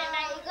doing?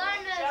 Are you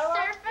going to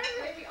surfing?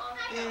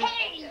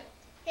 Hey!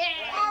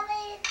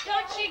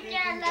 Don't you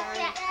dare look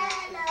at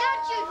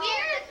Don't you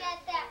dare look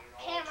at that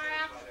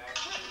camera.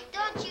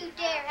 Don't you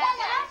dare.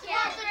 That's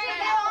not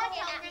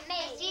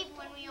me.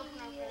 When we open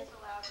our presents.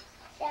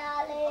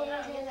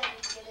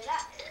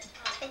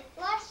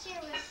 Last year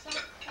was so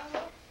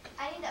cool.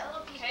 I need that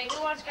little piece. Okay, who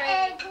wants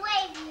gravy?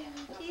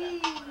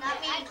 Gravy. Not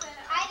me. I do.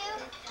 I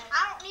don't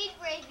need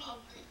gravy.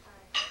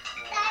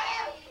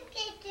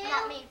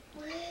 Not me.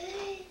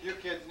 You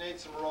kids need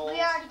some rolls. We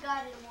already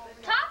got it.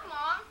 Talk,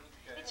 Mom.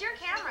 Okay. It's your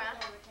camera.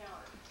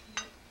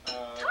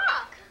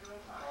 Talk.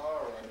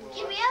 All right.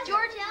 Can we have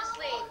George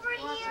asleep over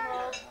here?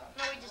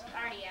 No, we just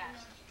already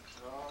asked.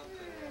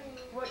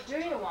 What do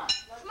you want?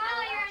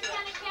 Smile, you're on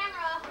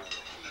camera.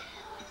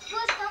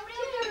 Was somebody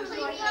please put a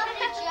jello?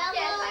 Yes,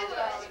 I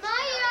will.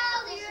 Smile,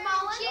 you're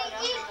on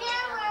cheeky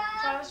camera.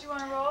 Travis, you want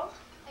to roll?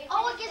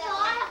 Oh, I guess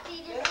all I have to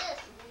eat is this.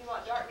 You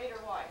want dark meat or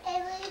white?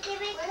 Where's the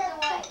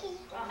white?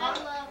 I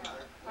love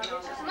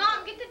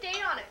Mom, get the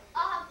date on it.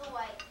 I'll have the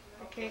white.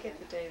 I can't get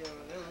the date on it.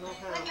 I don't know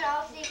Okay,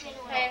 I'll see if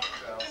anyone wants.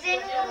 Does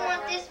anyone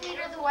want this meat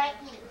or the white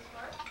meat?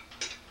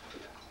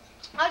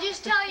 I'll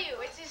just tell you,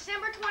 it's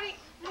December 24th,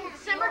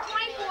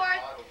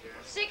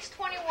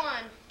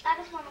 6/21. I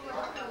just want to look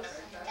at those.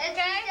 It's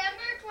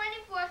December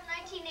 24th,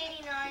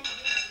 1989.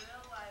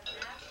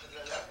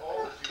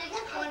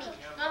 6/20.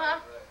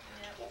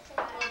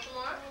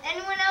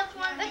 Anyone else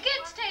want the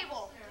kids'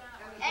 table?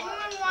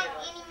 Anyone want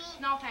any meat?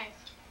 No thanks.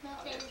 No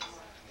thanks.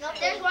 Nope,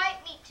 there's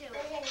white meat too.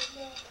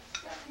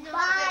 They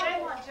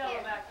want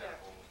jello back there.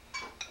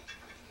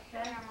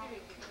 Okay?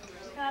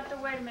 Just gonna have to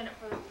wait a minute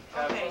for the...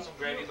 Okay. Want some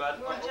gravy, bud?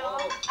 You want jello?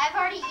 I've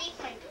already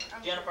eaten.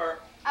 Jennifer.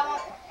 I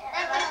want.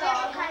 That's a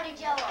different kind of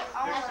jello. I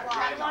want a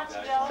lot. You want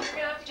some jello? You're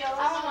gonna have jello? I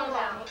want a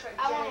lot. Looks like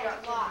I want jello. a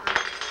lot.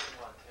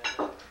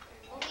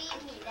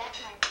 Believe me, that's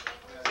my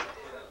favorite.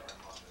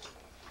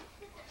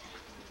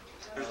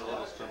 Here's a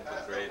little spoonful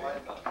of gravy.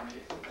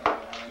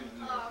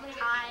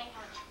 Hi.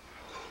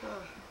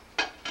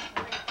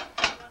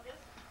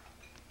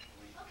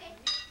 Okay.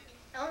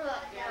 I don't know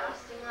what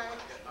frosting on it.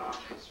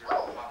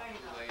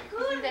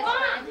 Good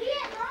Mom.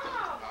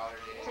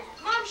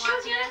 Mom, show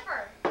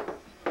Jennifer.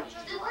 This is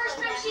the first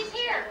time she's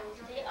here.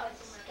 They are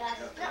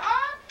disgusting.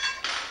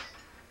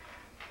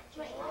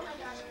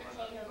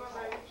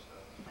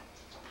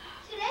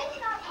 Today's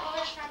not the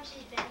first time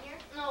she's been here.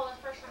 No, it's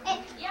the first time.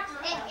 Yeah.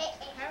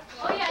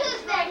 Oh yeah.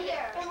 Who's been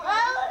here?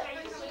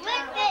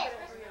 Lick this.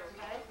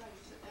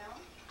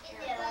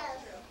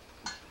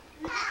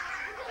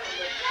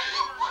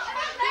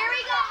 Here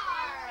we go.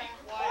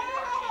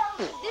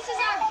 This is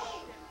our.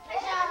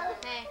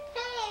 Hey.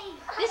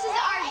 This is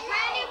our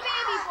brand new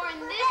baby born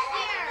this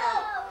year.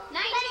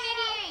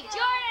 1988.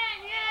 Jordan,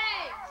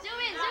 yay! Zoom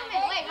in.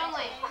 Wait, wrong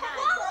way. 89.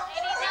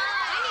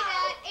 I need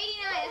that.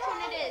 89. That's what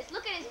it is.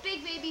 Look at his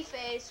big baby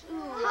face. Ooh.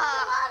 You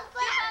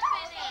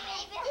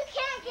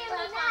can't get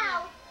me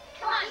now.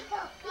 Come on. You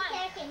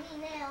can't get me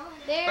now.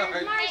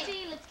 There's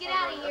Marcy. Let's get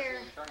out of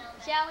here.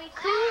 Shall we?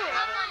 Cool.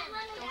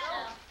 Let me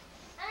go.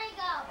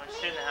 Let's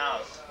in the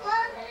house.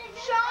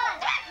 Sean.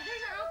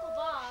 There's our Uncle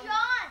Bob.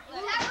 Sean.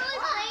 Is that really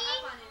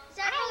playing?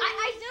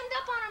 I zoomed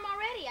up on him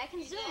already. I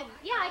can zoom.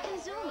 Yeah, I can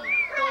zoom.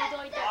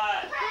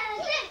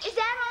 Is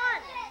that on?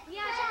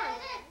 Yeah, it's on.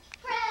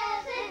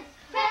 Presents.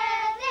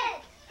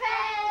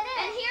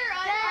 And here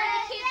are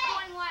the kids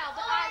going wild,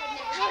 but I would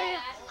never do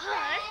that.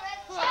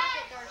 Stop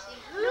it, Darcy.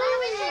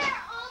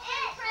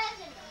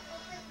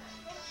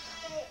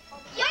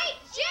 Wait,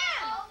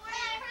 Jim!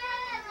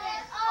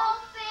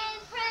 Open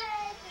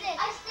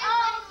presents.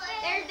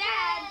 There's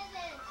Dad.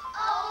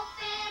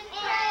 Open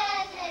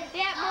presents.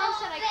 Yeah, Mom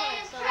said I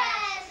could. So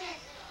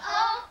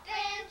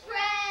open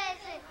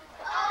presents.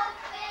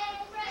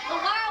 The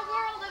wild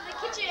world of the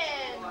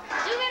kitchen.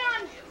 Zoom in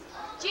on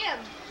Jim.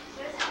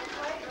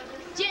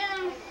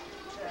 Jim,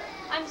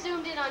 I'm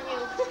zoomed in on you.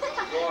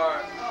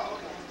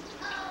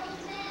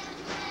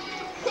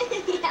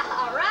 Yeah,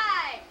 all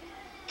right.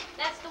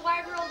 That's the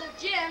wide world of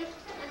Jim.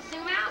 Let's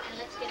zoom out and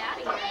let's get out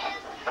of here.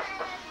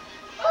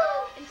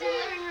 Into the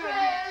living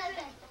room.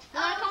 You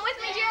want to come with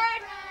me,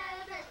 Jared?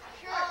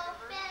 Sure.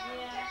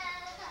 Yeah.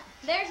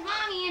 There's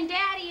Mommy and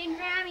Daddy and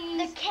Grammy.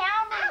 The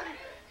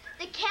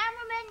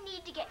cameramen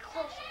need to get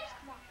closer.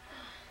 Come on.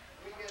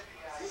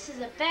 This is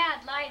a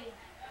bad lighting.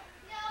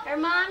 There,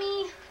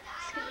 Mommy.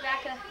 Let's get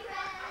back up.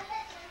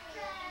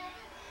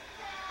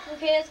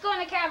 Okay, let's go on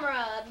the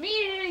camera.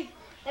 Me.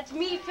 That's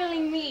me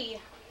filming me.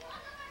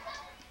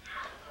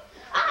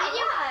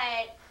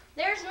 Alright.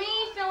 There's me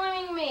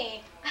filming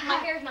me. My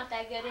hair's not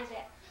that good, is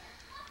it?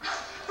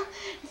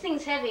 This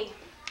thing's heavy.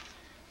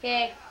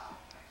 Okay.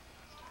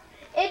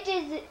 It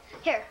is.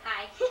 Here,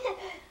 hi.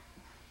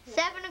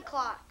 7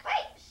 o'clock.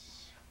 Wait.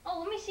 Oh,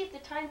 let me see if the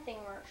time thing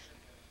works.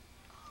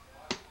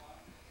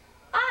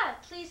 Ah,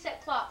 please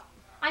set clock.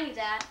 I knew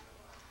that.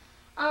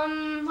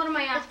 What am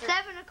I after? It's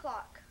 7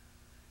 o'clock.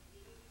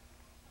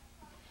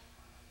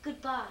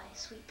 Goodbye,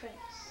 sweet prince.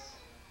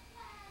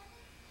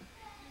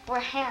 We're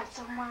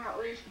handsome, aren't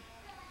we?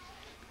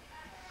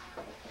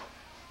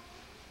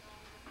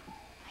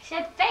 I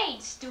said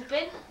fade,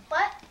 stupid.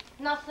 What?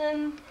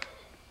 Nothing.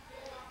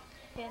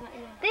 Yeah, not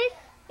yet. This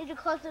is a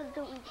closet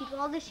that we keep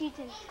all the sheets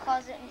in the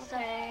closet and stuff.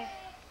 Okay.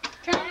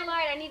 Turn on the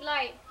light. I need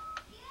light.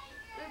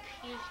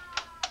 Oopsie. Is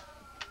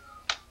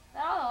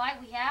that all the light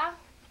we have?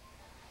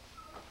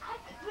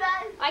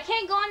 I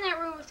can't go in that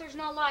room if there's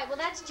no light. Well,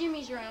 that's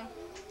Jimmy's room.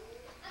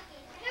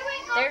 Here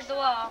we go. There's the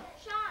wall.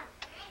 Sean.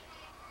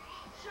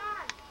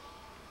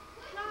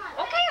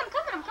 Okay,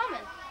 I'm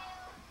coming.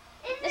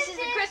 This is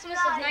the Christmas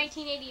of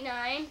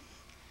 1989.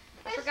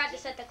 I forgot to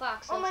set the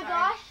clock, so Oh my sorry.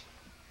 gosh.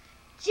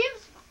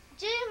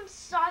 Jim's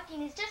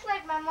stocking is just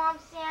like my mom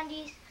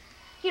Sandy's.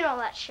 You know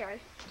that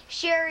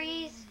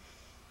Sherry's.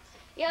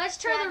 Yeah, let's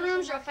tour the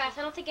rooms real fast.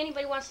 I don't think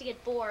anybody wants to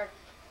get bored.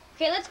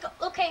 Okay, let's go.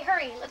 Okay,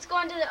 hurry. Let's go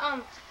into the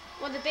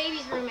where the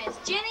baby's room is.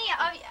 Jenny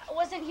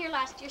wasn't here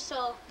last year,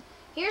 so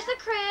here's the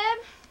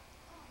crib.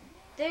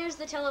 There's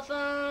the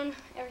telephone.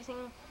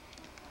 Everything.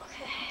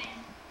 Okay.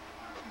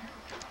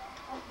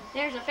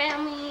 There's a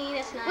family.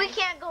 That's nice. We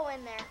can't go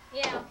in there.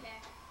 Yeah. Okay.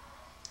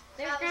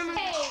 There's Grandma.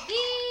 Hey,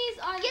 these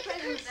are the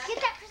presents. Get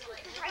that Christmas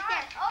tree right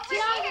there.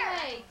 Get out of the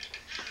way.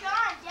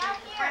 Sean, down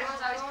here.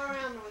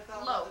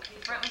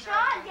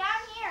 Sean,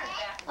 down here.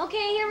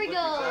 Okay, here we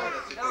go.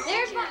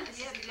 There's Mom.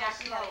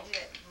 There's Mom.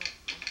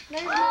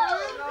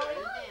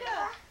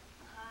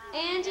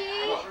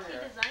 Angie.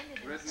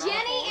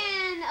 Jenny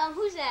and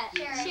who's that?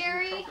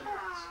 Sherry.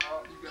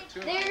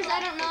 There's I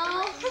don't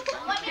know.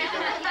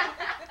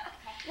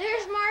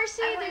 There's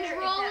Marcy. There's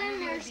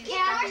Roland. There's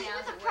Kathy.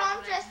 With a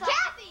prom dress on.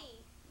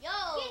 Kathy. Yo.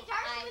 Get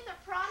Darcy with a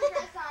prom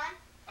dress on.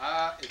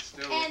 It's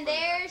still. And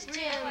there's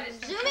Jim.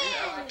 Zoom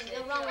in.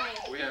 The wrong way.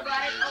 We have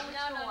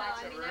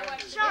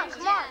Sean,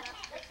 come on.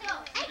 Let's go.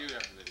 We do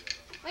have a video.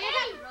 Wait, I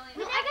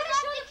gotta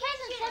show the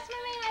presents. That's my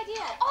main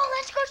idea. Oh,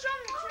 let's go show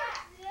them the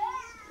track.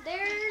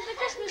 There's the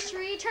Christmas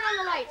tree. Turn on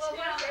the lights.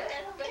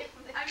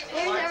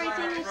 There's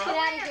everything. Let's get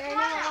out of here.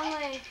 No, wrong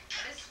way.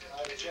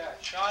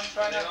 Sean,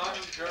 try not to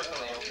move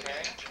jerkily,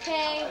 okay?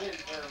 Okay. I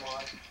didn't turn them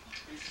on.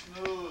 Be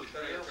smooth.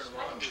 Real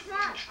smooth.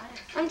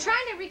 I'm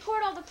trying to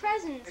record all the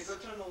presents. Hey, go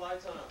turn the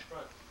lights on up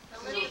front.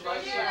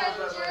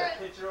 Thank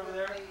Picture over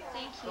there? you.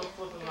 Go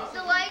flip them up.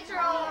 The lights are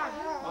all on.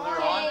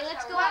 Okay,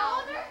 let's go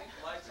out.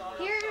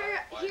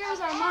 Here's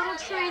our model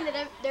train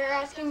that they're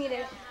asking me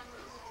to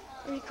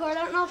record. I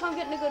don't know if I'm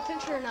getting a good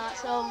picture or not,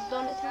 so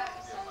don't.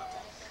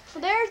 So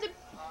there's the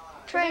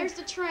train. There's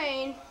the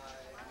train.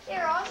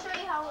 Here, I'll show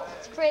you how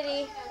It's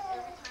pretty.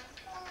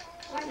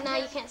 No,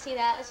 you can't see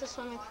that. It's a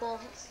swimming pool.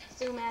 Let's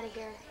zoom out of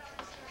here.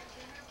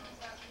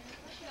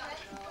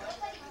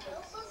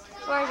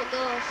 As far as it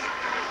goes.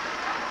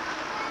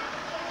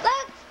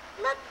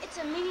 Look, it's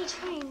a mini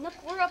train. Look,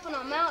 we're up on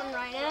a mountain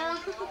right now.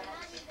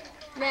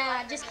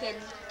 Nah, just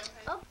kidding.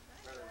 Oh.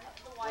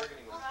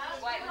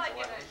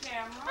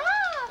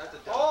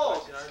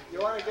 Oh, you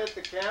want to get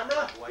the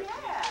camera?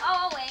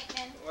 Oh, wait,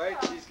 man. Wait,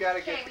 she's got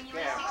to get the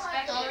camera.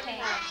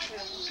 Okay.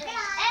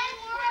 And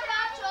we're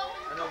about to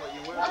open I know what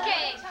you will.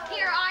 Okay,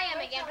 here I am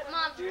again, but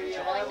Mom's Do you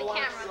controlling have the one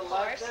camera, of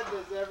course. selected?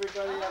 Does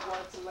everybody have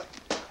one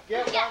selected?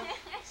 Get Yeah. one.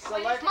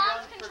 Select Mom's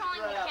one for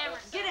controlling the camera.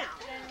 Travis. Get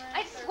out.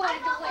 I just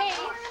wanted to wait.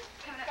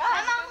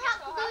 My mom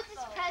helped glue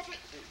this present.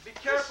 Be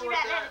careful She with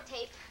ran that. out of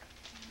tape.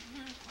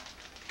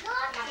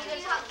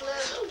 She hot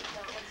glue.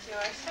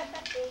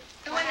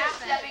 The one you're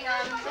stepping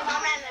on.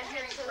 Mom ran out of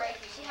tape, so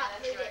she hot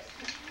glued it.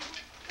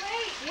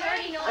 You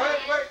already know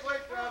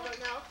Wait, Robert.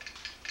 No.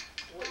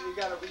 You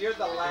gotta. You're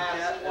the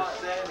last one.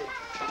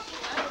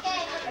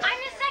 Okay. I'm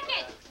the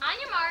second. On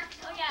your mark.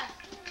 Oh, yeah.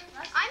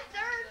 I'm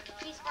third.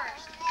 He's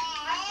first.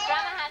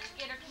 Grandma has to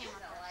get her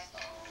camera first.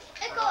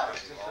 It goes.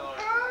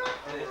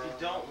 And if you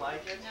don't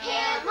like it,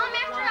 Yeah, Mom,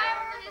 after I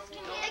open this, can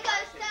you... It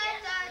goes da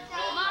da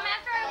da. Mom,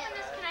 after I open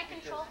this, can I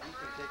control? you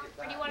can take it Or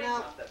back. do you want to...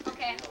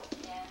 Okay.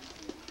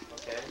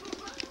 Okay?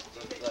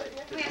 So it's like,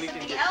 'cause we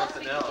can something get else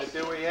something we else.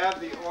 Do we have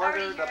the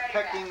order, the Already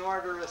pecking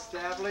order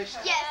established?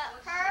 Yes.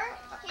 Her,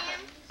 him,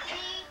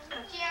 me,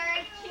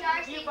 Jared,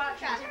 Darcy,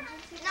 Travis.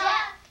 No,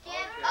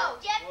 Jim. Oh,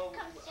 Jeff Well,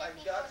 comes I've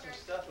Jimmy got first.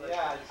 some stuff like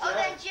Yeah. that. Oh,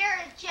 then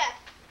Jared, Jeff.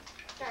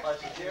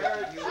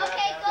 Jared, you have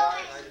Okay, that. go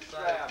I in.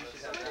 decided you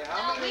should have that.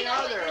 How many we know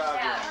are what there this of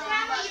you?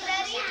 Grandma, you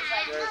ready?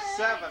 There's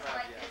 7 of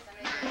you.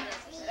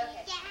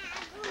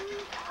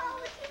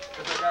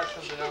 Because I got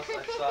something else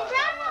I saw.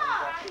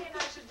 Grandma!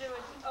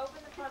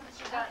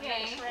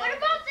 Okay. What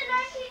about the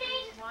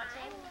 1980s?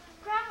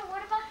 Grandma,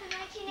 what about the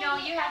 1980s?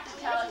 No, you have to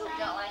tell us if you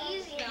don't like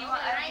it. Easy. You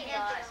want, I don't think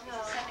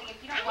something, if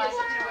you don't like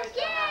it,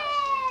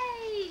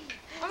 Yay!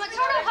 Well, it's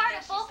sort of hard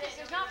to focus.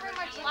 There's not very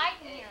much light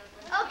in here.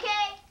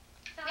 Okay.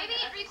 Maybe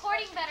it's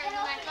recording better than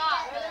I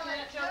thought.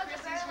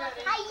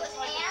 Hi,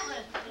 Sam.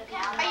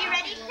 Are you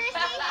ready, Chrissy?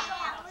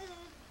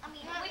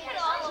 We could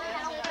all open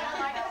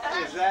it.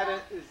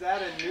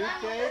 that a new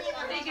cake?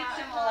 Pretty good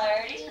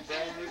similarity. Is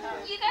that a new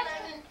cake? You guys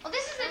can. Well,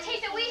 this is the tape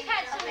that we've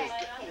had today.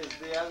 Is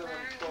the other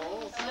one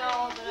full?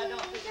 No, but I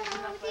don't think there's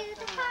enough left.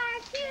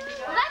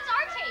 Well, that's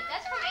our tape.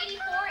 That's from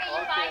 84,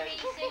 85,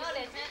 86. What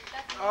is it?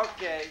 That's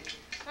Okay.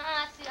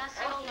 that's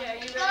old.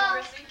 Yeah, you ready,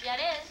 Chrissy? Yeah,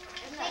 it is.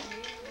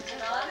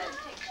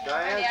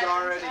 Diane's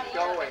already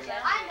going.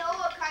 I know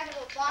what kind of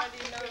a box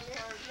this is.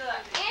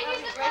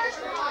 Andrew's the first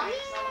one.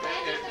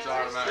 It's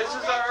automatic. This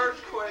is our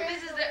earthquake.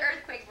 This is the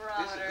earthquake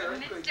barometer. When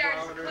it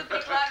starts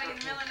flipping flopping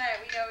in the middle of the night,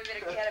 we know we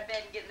better get out of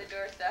bed and get in the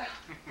doorstep.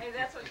 Hey,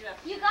 that's what you have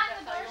to You do. got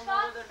That's the how door you'll know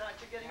stop? whether or not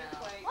you're getting a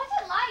quake. What's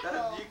it like,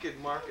 though? You could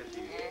market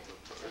the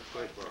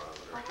earthquake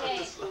barometer.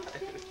 Okay. It's a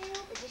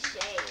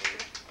shade.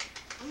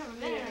 I've never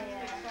been in it.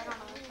 I don't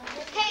know.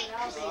 Hey,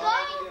 go.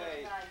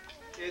 Okay.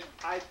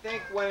 I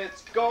think when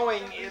it's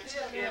going, Yeah, it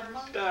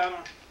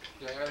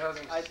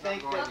hasn't. I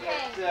think not going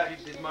that yet.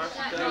 it, Did Mark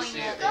Not does going see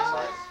yet. it?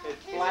 it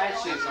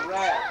flashes red.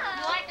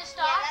 You like the Yeah,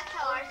 stop? that's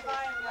how ours is.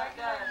 Yeah, it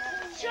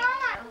does.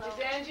 Sean. Is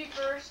Angie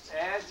first?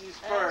 Angie's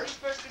first.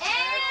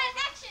 And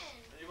action.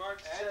 You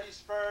Mark Angie's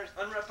first.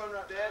 unwrap.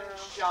 Then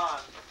Sean.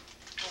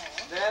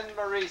 Then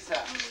Marisa.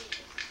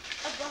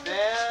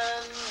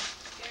 Then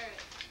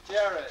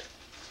Jared.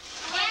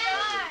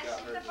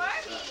 And The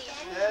Barbie.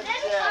 Then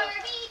Jeff.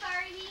 Barbie.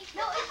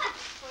 No, it's not.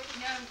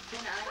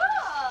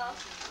 Cool.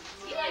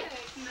 You like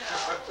it? No.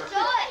 Joy. But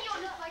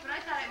I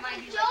thought it might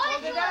be Joy. like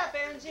Hold it up,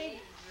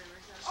 Angie.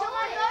 Oh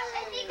my gosh,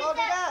 I think it's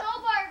that snow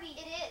Barbie.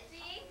 It is.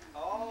 See?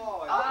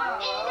 Oh,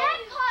 And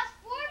that cost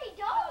 $40.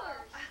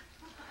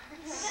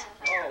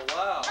 Oh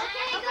wow.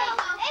 Okay, go.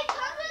 It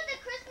comes with the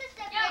Christmas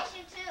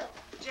decoration too.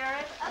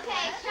 Jared,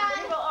 Okay, we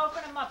Sean. will open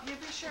them up. You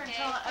be sure and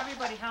tell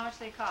everybody how much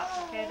they cost,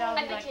 okay? That'll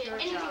I be bet like you your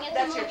anything job. is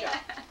That's in your the job.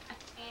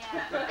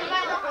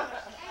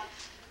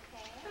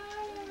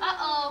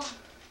 Uh-oh.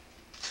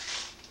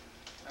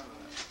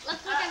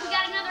 Looks like we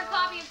got another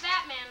copy of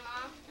Batman,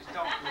 Mom. Just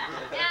don't,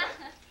 Yeah.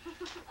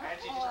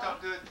 Angie, just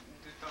don't do it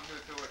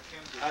to what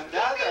Kim did.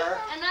 Another.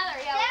 Another,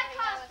 yeah. That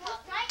cost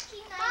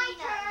 $19.99.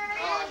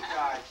 Oh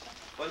gosh.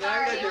 Well, now I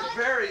got your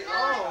very own.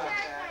 All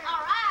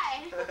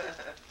right.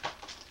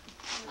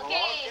 Okay,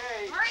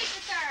 Okay.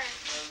 Marisa's turn.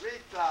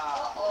 Marisa.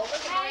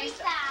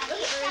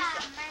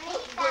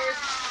 Where's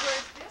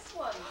this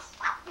one?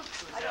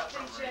 I don't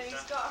think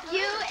Jenny's got her.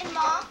 You and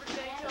Mom.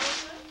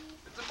 Potatoes.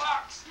 It's a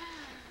box.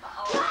 Oh,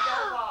 we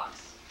got a box.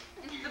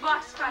 the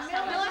box costs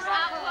how much? Miller's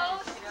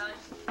Outpost.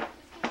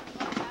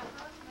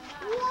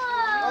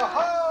 Whoa. Oh.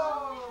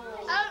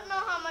 I don't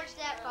know how much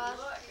that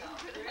costs.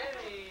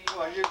 Pretty.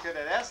 Well, you could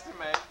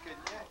estimate,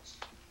 couldn't you?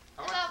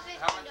 How About much?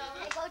 $50. How much is Hey,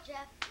 this? go,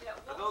 Jeff. Yeah, Are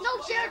well, those No,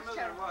 Jared's pajamas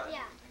turn. or what?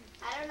 Yeah.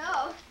 I don't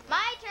know.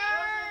 My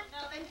turn.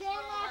 And then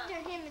after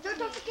him, it's don't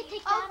forget to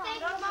take that off. Thanks,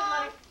 those are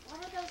Mom. like,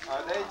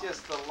 Are they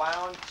just the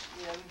lounge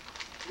in?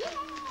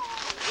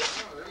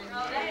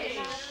 hey,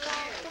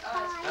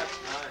 That's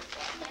nice.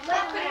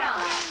 Put it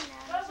on.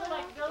 those are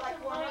like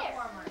warm-up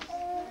warmers.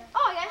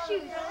 Oh, yeah,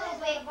 shoes.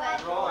 Big,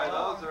 but Roy,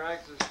 those are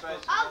extra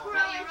special. I'll grow You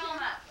into roll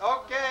them up.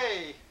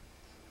 Okay.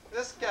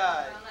 This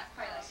guy. Well, not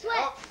quite like sweat.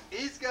 Oh,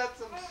 he's got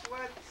some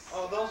sweats.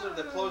 Oh, those are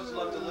the clothes you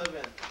love to live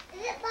in.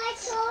 Is it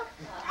Michael?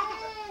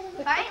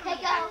 Alright, I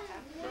got.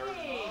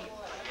 Hey.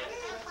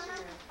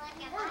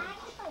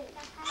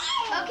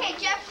 Okay,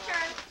 Jeff's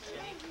turn.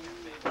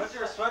 What's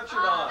your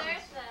sweatshirt on?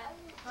 There's the...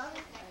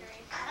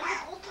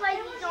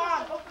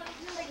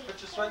 Put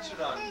your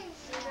sweatshirt on.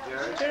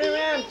 Jared. Turn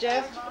around,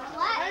 Jeff.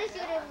 What?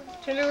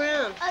 Turn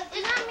around. Is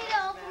that me to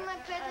open my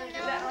present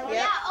now? Yep.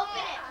 Yeah,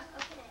 open it.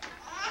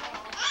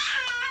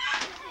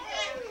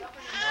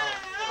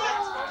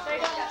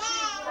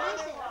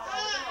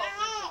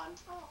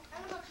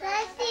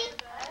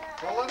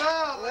 Pull it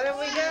out. What have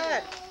we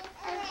got?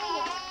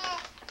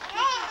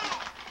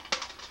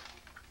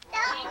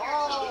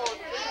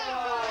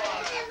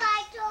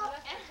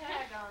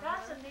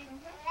 That's a neat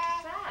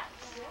sack.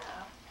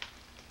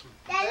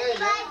 Yeah. Hey, you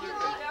can.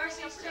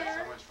 Darcy's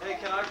turn. Hey,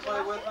 can I play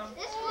with them?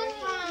 This was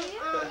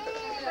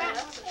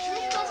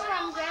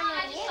from Grandma.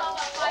 I just saw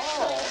about 5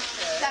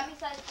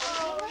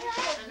 Oh, million.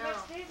 okay.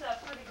 Mix these up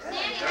pretty good.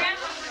 Sandy,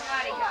 Grandma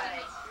forgot he got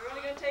it. We're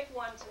only going to take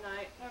one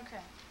tonight. Okay.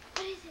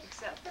 What is it?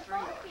 Except for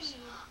yours.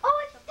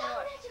 Oh, it's that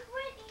Magic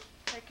Whitney.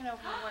 They can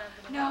open whatever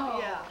they No.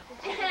 want. Yeah.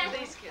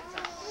 These kids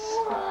are.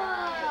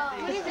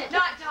 Whoa. What is it?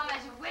 Not Tom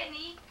as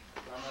Whitney.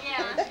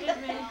 Yeah. Excuse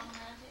me.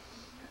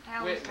 I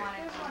always Whitney.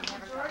 wanted one.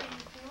 Never got Jordan,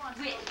 it. if you want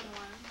Whitney.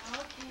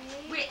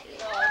 Okay. Whitney.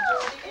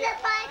 Is it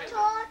my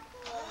toy?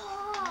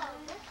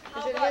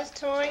 Is it his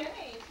toy?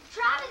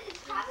 Travis,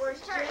 it's Travis'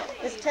 turn.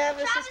 Is Tavis's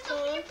Travis, open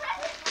toy? your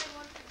present.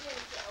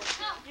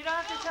 You don't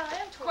have to tell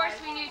him Of course,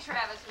 we knew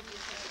Travis would use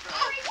his brother.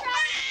 Hurry,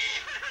 Travis.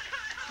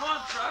 Come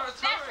on, Travis,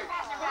 hurry.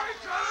 Hurry,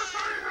 Travis,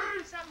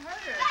 hurry. Something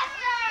hurt her.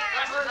 Faster.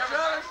 Travis,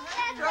 Travis,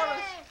 hurry.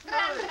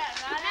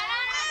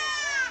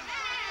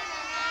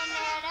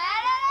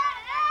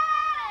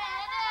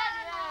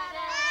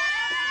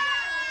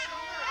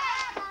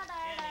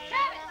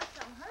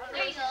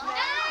 There you go.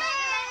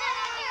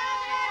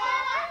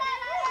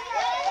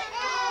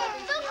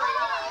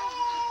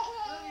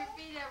 Move your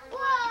feet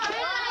everywhere.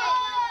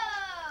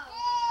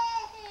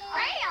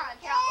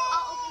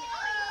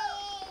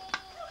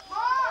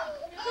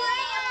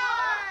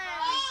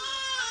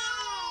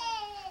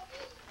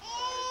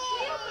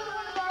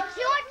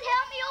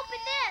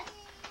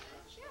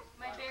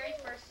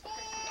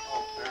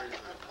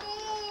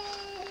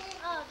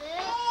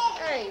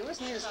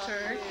 his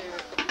turn.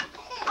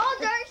 Oh,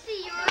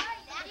 Darcy, you're right.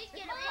 I did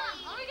get a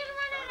pony. Are we gonna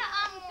run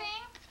out of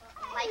thing?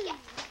 Like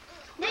it.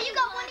 Now you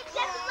got one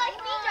exactly like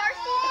me,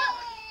 Darcy. Look.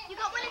 You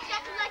got one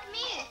exactly like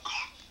me.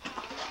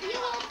 You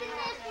open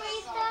this,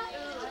 Rita.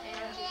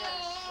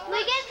 We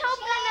get to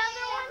open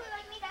another one.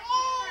 Like me, that's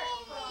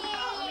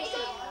let me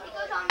see. It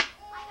goes on.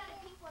 I got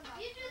a pink one.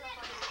 You do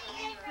that to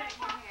me.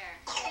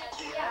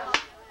 Yeah.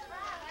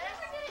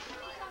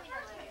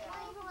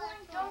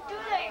 Don't do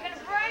that, you're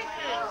gonna break it.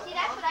 See,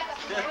 that's what I got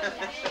from you.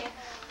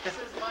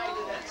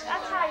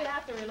 That's how you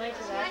have to relate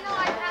to that. I know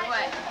I had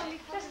What?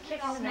 Just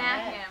kick him in the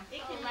Smack head. him.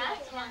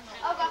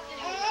 Oh, got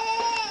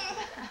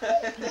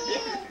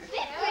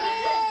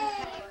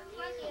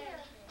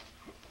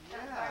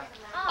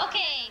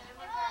Okay.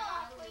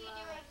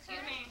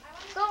 Excuse me.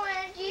 Go,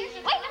 Angie.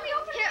 Wait, let me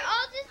open it. Here,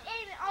 I'll just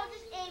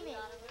aim it.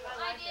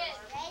 I did.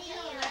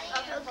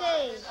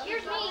 Okay.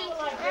 Here's me. I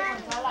like big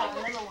ones, I like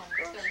little ones.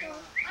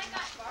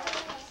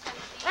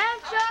 And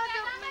John,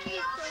 open these.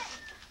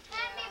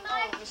 Hand me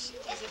mine. Is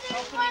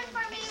this one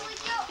for me?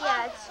 Would you?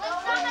 Yeah, it's.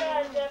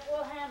 Yeah, Jeff,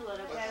 we'll handle it,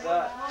 okay?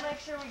 We'll make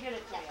sure we get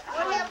it to you.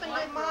 What happened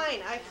to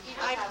mine? I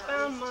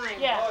found mine.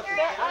 Yeah,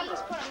 I'll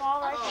just put them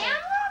all right there.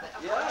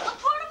 Yeah. A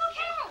portable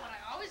camera, what I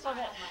always So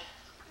that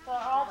so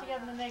all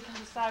together, then they can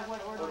decide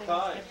what order they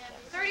What want to give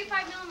it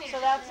 35 millimeters. to.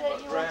 So that's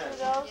it? You went through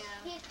those?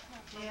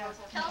 Yeah.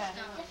 Okay.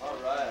 All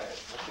right.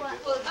 A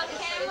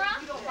camera?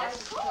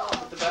 That's cool.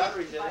 Put the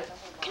batteries in it.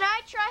 Can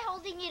I try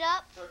holding it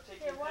up? Start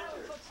taking Here, why don't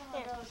we pictures. put some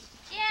of those?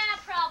 Yeah,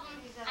 problem.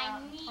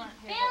 I need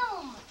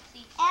film.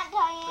 See? Aunt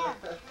Diane.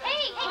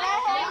 Hey, Can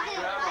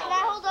I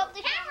hold up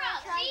the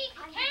camera. camera? See?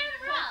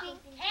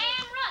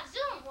 Camera.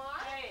 Zoom.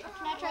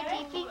 Can I try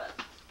taping?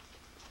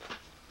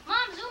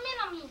 Mom, zoom in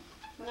on me.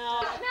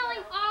 No.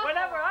 Smelling awful.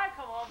 Whenever I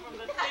come home from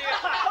the theater,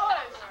 I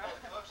always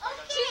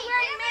She's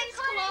wearing men's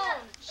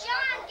cologne.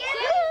 Sean, get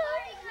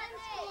everybody men's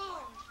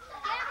cologne.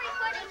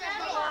 Everybody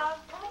men's cologne.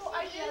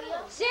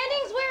 Sandy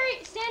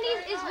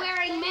is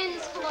wearing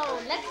men's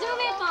cologne. Let's zoom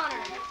in on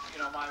her.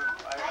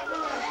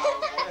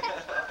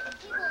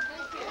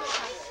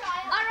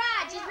 All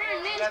right, she's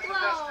wearing men's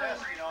cologne.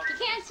 You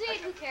can't see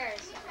it. Who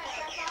cares?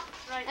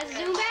 Let's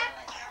zoom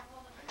back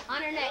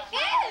on her neck.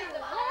 Ew!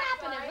 What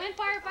happened? A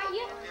vampire bite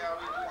you?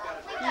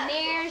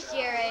 There's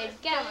Jared.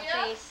 Get on my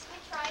face.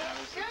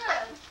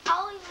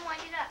 I'll even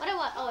wind it up. What I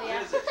want? Oh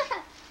yeah.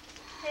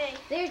 Hey.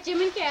 There's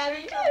Jim and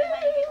Gabby.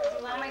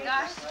 Oh my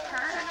gosh,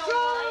 her.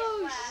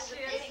 Gross.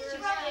 This is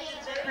right.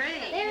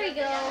 Pretty. There we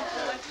go.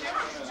 That's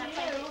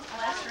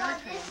really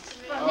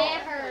pretty.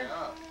 Never.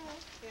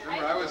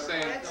 Remember, I was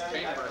saying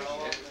paintbrush.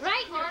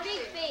 Right in your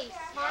big face.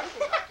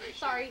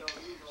 Sorry.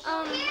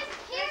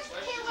 Here's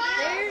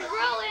There's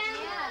Roland.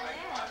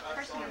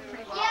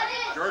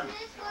 Yeah, Jordan.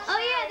 Oh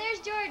yeah, there's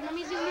Jordan. Let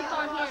me zoom in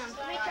on him.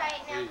 Let me try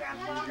it now,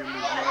 Grandpa. Can you give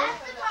me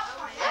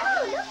Oh,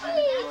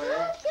 looky, it's so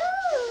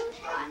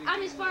cute.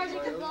 I'm as far as I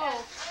can go.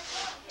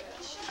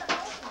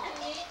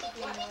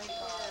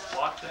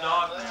 Walk the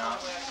dog now.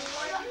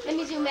 Let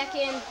me zoom back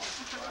in.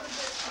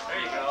 There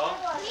you go.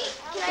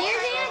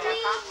 There's Andy.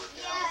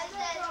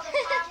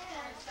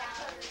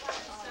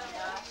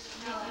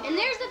 And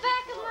there's the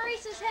back of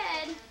Maurice's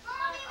head.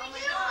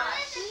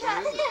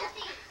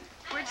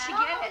 Where'd she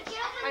get it?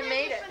 I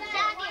made it.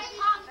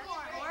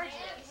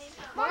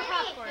 More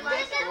popcorn. More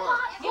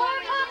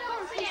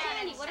popcorn from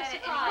Sandy. What a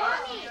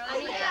surprise. I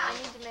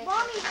need to make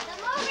Mommy, says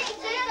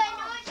I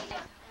know it.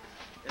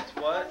 It's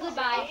what?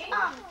 Goodbye.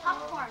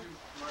 Popcorn.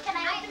 Can I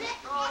open it?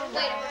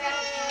 Wait.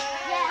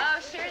 Oh,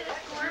 share this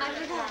corner. I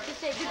forgot to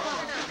say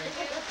goodbye.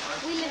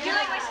 We live You're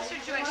like my sister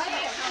Joyce. She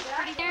makes those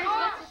pretty. There's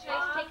what's his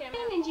face taking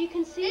him, and you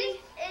can see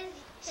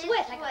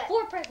sweat. I got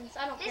 4 presents.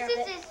 I don't care. This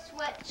is his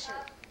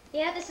sweatshirt.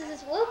 Yeah, this is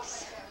his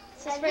whoops.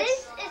 And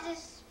this is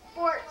his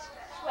sports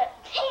sweat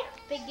pants.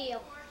 Big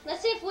deal.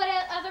 Let's see if what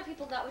other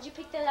people got. Would you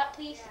pick that up,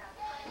 please?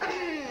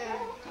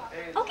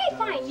 Okay,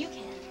 fine. You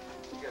can.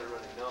 You got a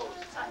runny nose.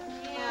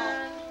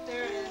 Yeah,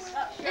 there it is.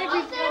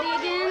 Everybody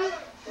again.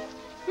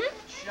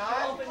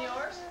 Sean, Open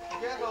yours.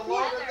 get a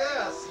load of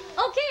this.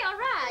 Okay, all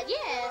right. Yeah.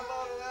 Get a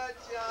load of that,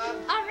 John.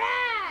 All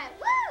right.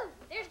 Woo!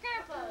 There's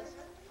Grandpa's.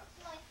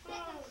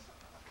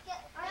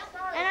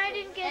 And I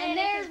didn't get And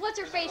there's what's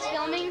her face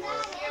filming.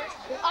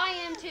 I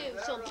am too.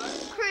 So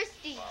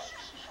Christy.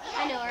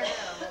 I know her.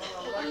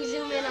 Let me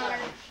zoom in on her.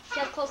 See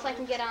how close I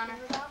can get on her.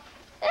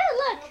 Hey,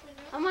 look!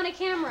 I'm on a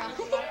camera.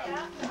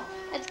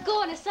 Let's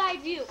go on a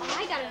side view. Oh,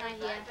 I got an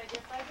idea.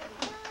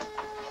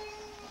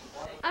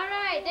 All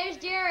right, there's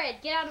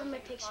Jared. Get out of my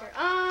picture.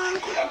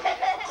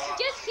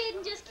 Just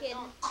kidding, just kidding.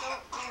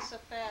 Don't go so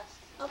fast.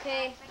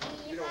 Okay.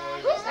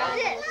 Who's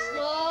this?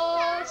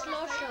 Slow,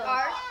 slow,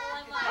 slow.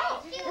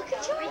 Look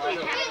at Jordy.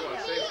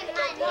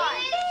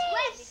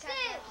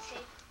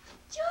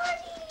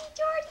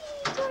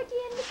 Jordy,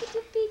 and look at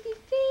your baby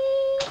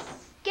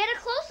face. Get a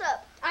close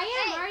up.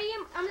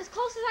 I'm as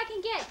close as I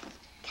can get.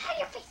 Get out of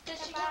your face.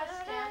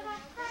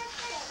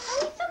 Oh,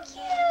 he's so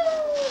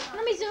cute.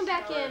 Let me zoom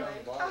back in.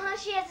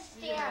 She has a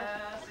stand.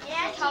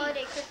 Yeah, it's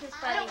holiday Christmas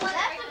party.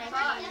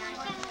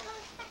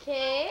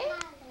 Okay.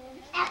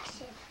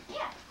 Action.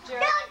 Yeah.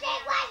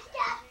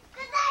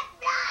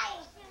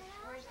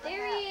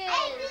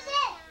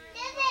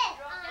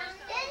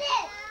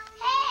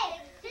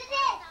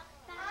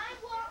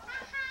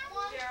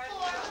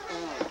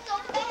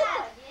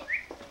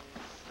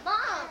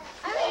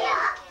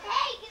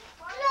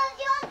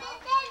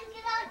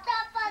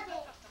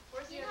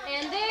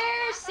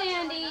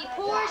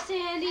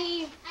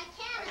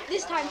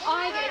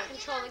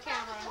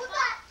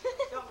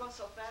 going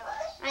so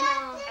fast. I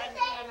know.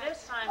 And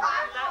this time,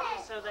 I let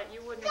you so that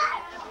you wouldn't be in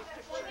every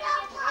picture.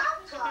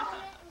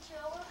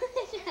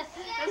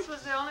 This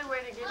was the only way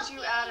to get you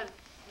out of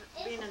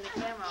being in the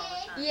camera all the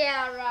time.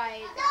 Yeah,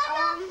 right.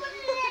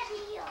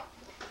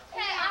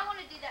 Hey, I want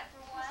to do that for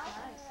a while.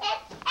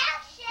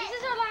 This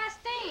is our last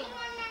thing.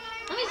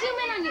 Let me zoom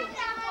in on you.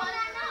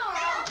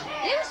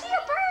 Let me see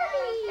your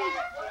Barbie.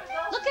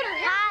 Look at her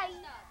hair. Hi.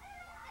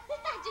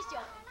 Just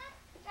joking.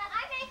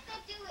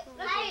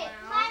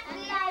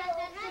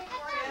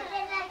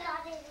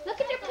 Look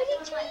at their pretty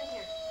teeth.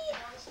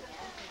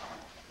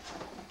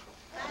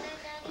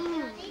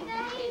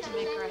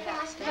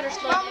 Better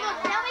slow down.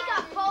 Look, now we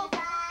got both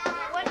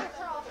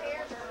wonderful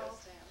hair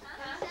girls.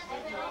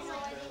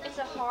 It's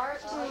a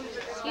heart.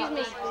 Excuse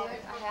me. I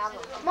have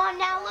them. Mom,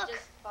 now look.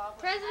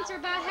 Presents are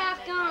about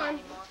half gone,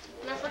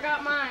 and I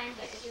forgot mine.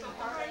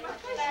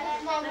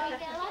 Mom,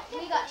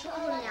 we got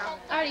children now.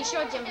 I already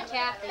showed Jim and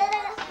Kathy.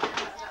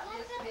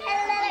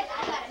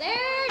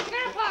 There's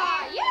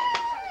Grandpa! Yay!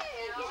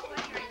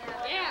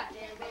 Yeah.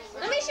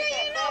 Let me show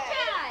you a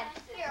notepad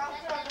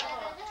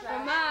for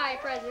my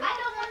present.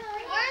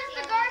 Where's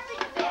the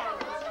garbage bin?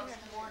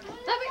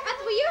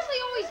 We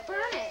usually always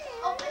burn it.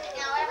 Open it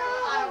now.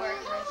 Everyone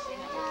works.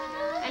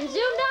 I'm zoomed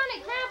on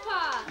it,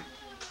 Grandpa.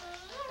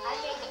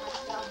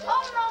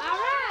 Oh no! All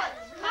right.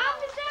 Pop,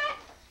 is that?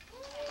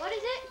 What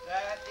is it?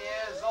 That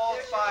is Old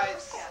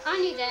Spice. I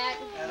knew that.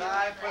 And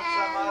I put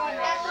some on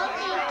the ice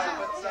cream, I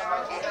put some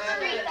on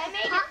sandwich, I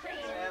made it for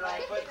you. and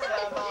I put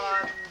some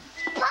on...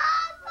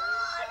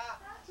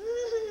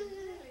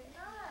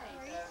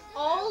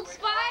 Old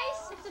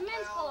Spice? It's a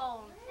men's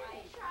cologne.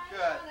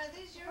 Good.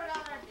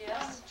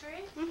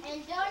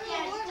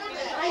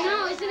 I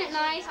know, isn't it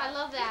nice? I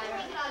love that.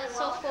 That's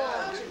so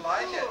cool. You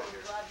like it?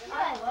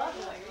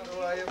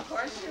 Well, of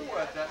course you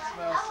would. That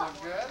smells so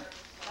good.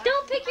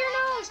 Don't pick your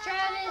nose,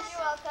 Travis.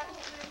 You're welcome.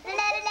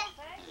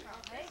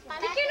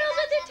 Pick your nose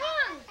with your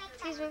tongue.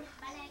 Excuse me.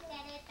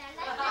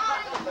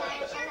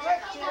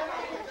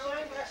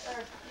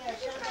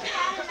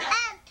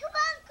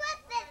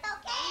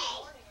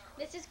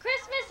 This is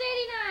Christmas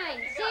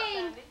 '89.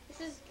 Sing. This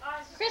is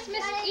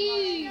Christmas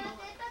Eve.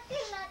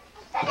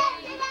 Good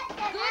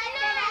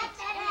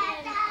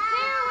night and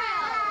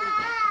farewell.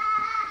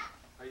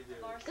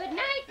 Good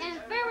night and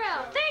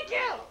farewell. Thank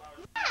you.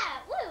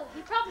 Yeah, woo.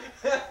 You probably.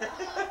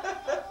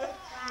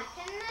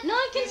 No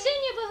one can see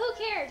you, but who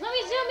cares? Let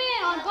me zoom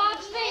in on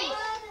Bob's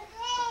face.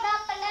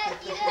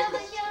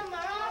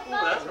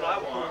 That's what I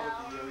want.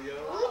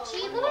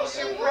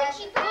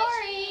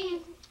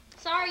 Boring.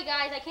 Sorry,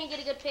 guys, I can't get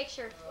a good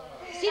picture.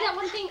 See that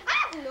one thing?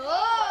 Ah,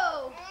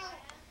 no.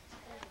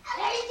 Go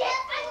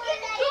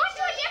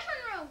into a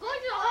different room. Go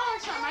into the hall or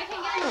something. I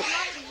can't get any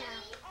light in here.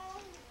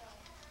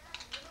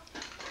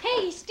 Hey,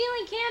 he's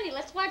stealing candy.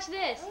 Let's watch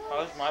this.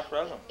 Oh, it's my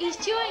present. He's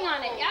chewing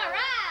on it. All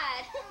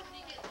right.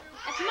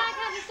 That's my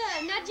kind of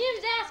stuff. Now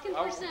Jim's asking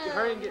for some.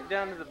 Hurry and get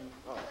down to the...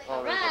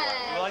 All right.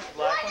 You like the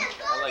black one? I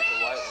like the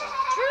white one.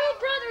 True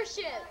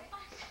brothership.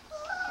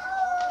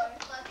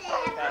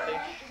 Kathy?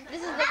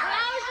 This is the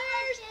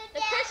Glausers,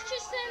 the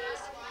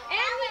Christiansons,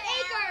 and the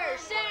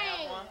Akers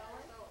saying,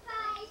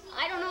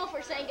 I don't know if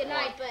we're saying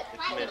goodnight, but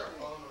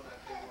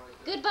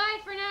goodbye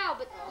for now,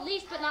 but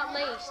least but not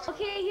least.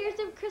 Okay, here's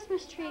the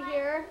Christmas tree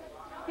here.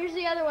 Here's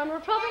the other one. We're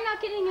probably not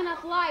getting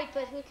enough light,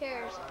 but who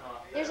cares?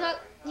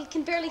 You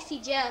can barely see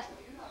Jeff.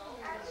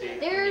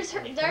 There's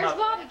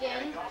Bob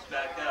again.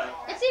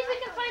 Let's see if we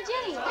can find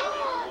Jenny.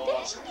 Oh,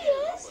 there she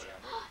is.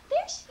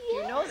 There she is.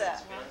 You know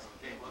that.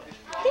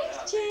 There's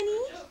Jenny.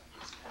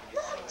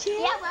 Look,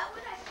 Jenny. Yeah, look.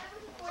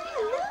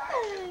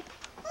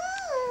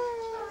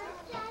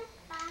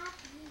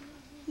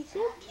 He's so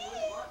cute.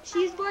 She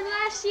was born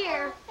last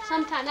year,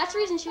 sometime. That's the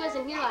reason she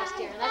wasn't here last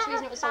year. That's the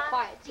reason it was so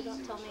quiet, so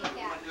don't tell me.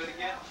 Yeah.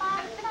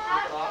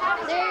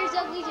 There's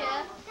Ugly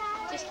Jeff.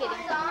 Just kidding.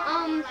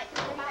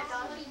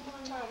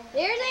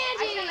 There's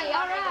Angie.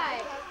 All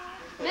right.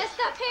 Messed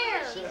up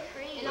hair.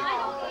 And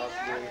all.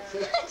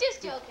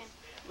 Just joking.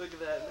 Look at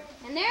that.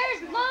 And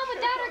there's Mom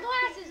without her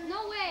glasses.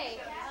 No way.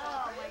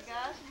 Oh my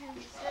gosh.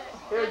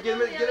 Here, get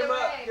him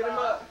up. Get him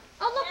up.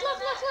 Oh, look.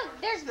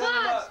 There's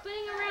Bob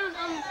spinning around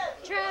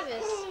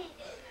Travis.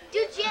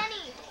 Do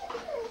Jenny.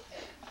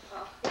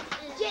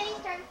 Jenny's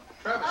turn.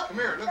 Travis, come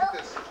here. Look at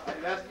this.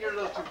 You're a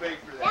little too big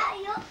for that. I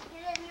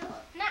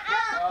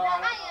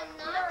am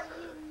not.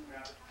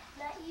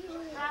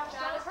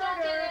 Travis, don't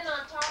get in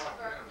on top of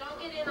her. Don't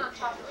get in on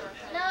top of her.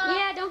 No.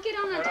 Yeah, don't get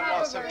on the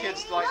top of Some her.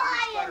 kids like to be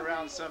spun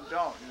around, some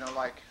don't. You know,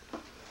 like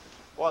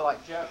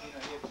Jeff, he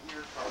has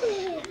ears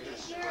probably.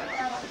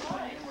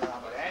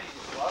 But Andy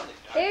just loves it.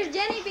 There's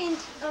Jenny being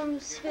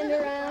spinned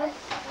around.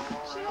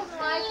 She doesn't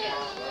like it.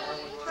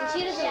 And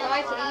she doesn't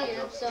like it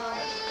either, so.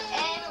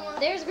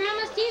 There's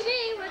Grandma's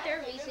TV with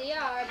her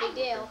VCR. Big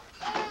deal.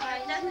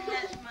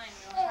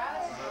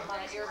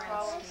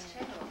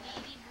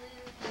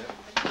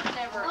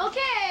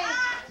 Okay.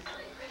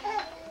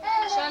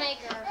 Sean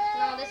Aker.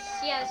 No,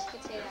 yes, you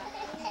could say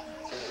that.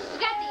 We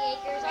got the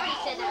Akers. I already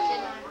said that,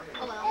 didn't I?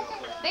 Oh well.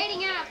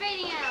 Fading out.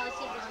 Let's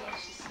see if this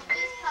works.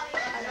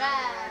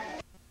 Alright.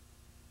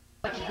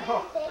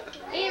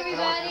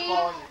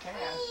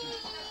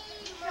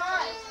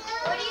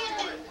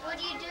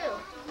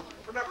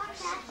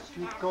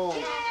 gold.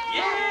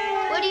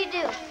 What do you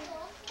do?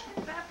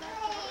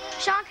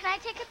 Sean, can I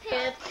take a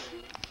picture?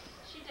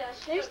 She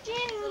does. There's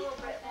Jenny.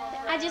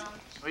 I just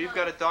Oh, you've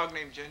got a dog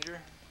named Ginger?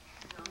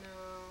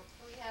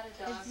 We had a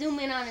dog. let's zoom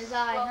in on his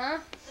eye, huh?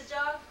 The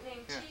dog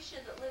named Yeah.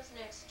 Tisha that lives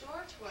next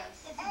door to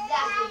us.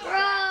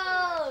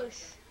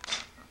 Gross.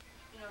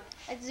 You know,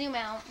 Let's zoom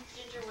out.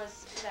 Ginger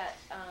was that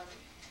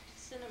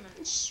cinnamon.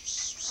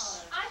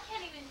 I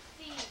can't even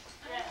see.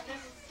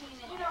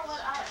 You know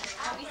what?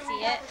 Let me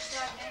see it.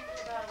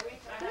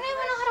 I don't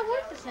even know how to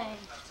work the thing.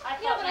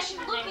 Yeah, but I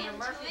can look into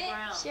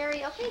it.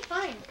 Sherry, okay,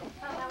 fine.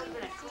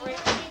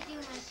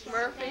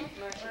 Murphy.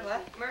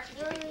 What? Murphy.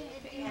 And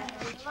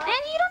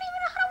you don't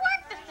even know how to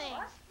work the thing.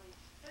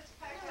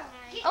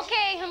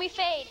 Okay, let me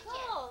fade.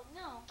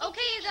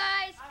 Okay, you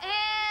guys,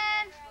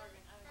 and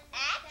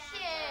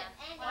action.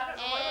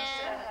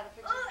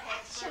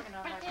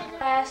 And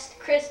last,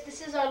 Chris,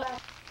 this is our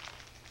last.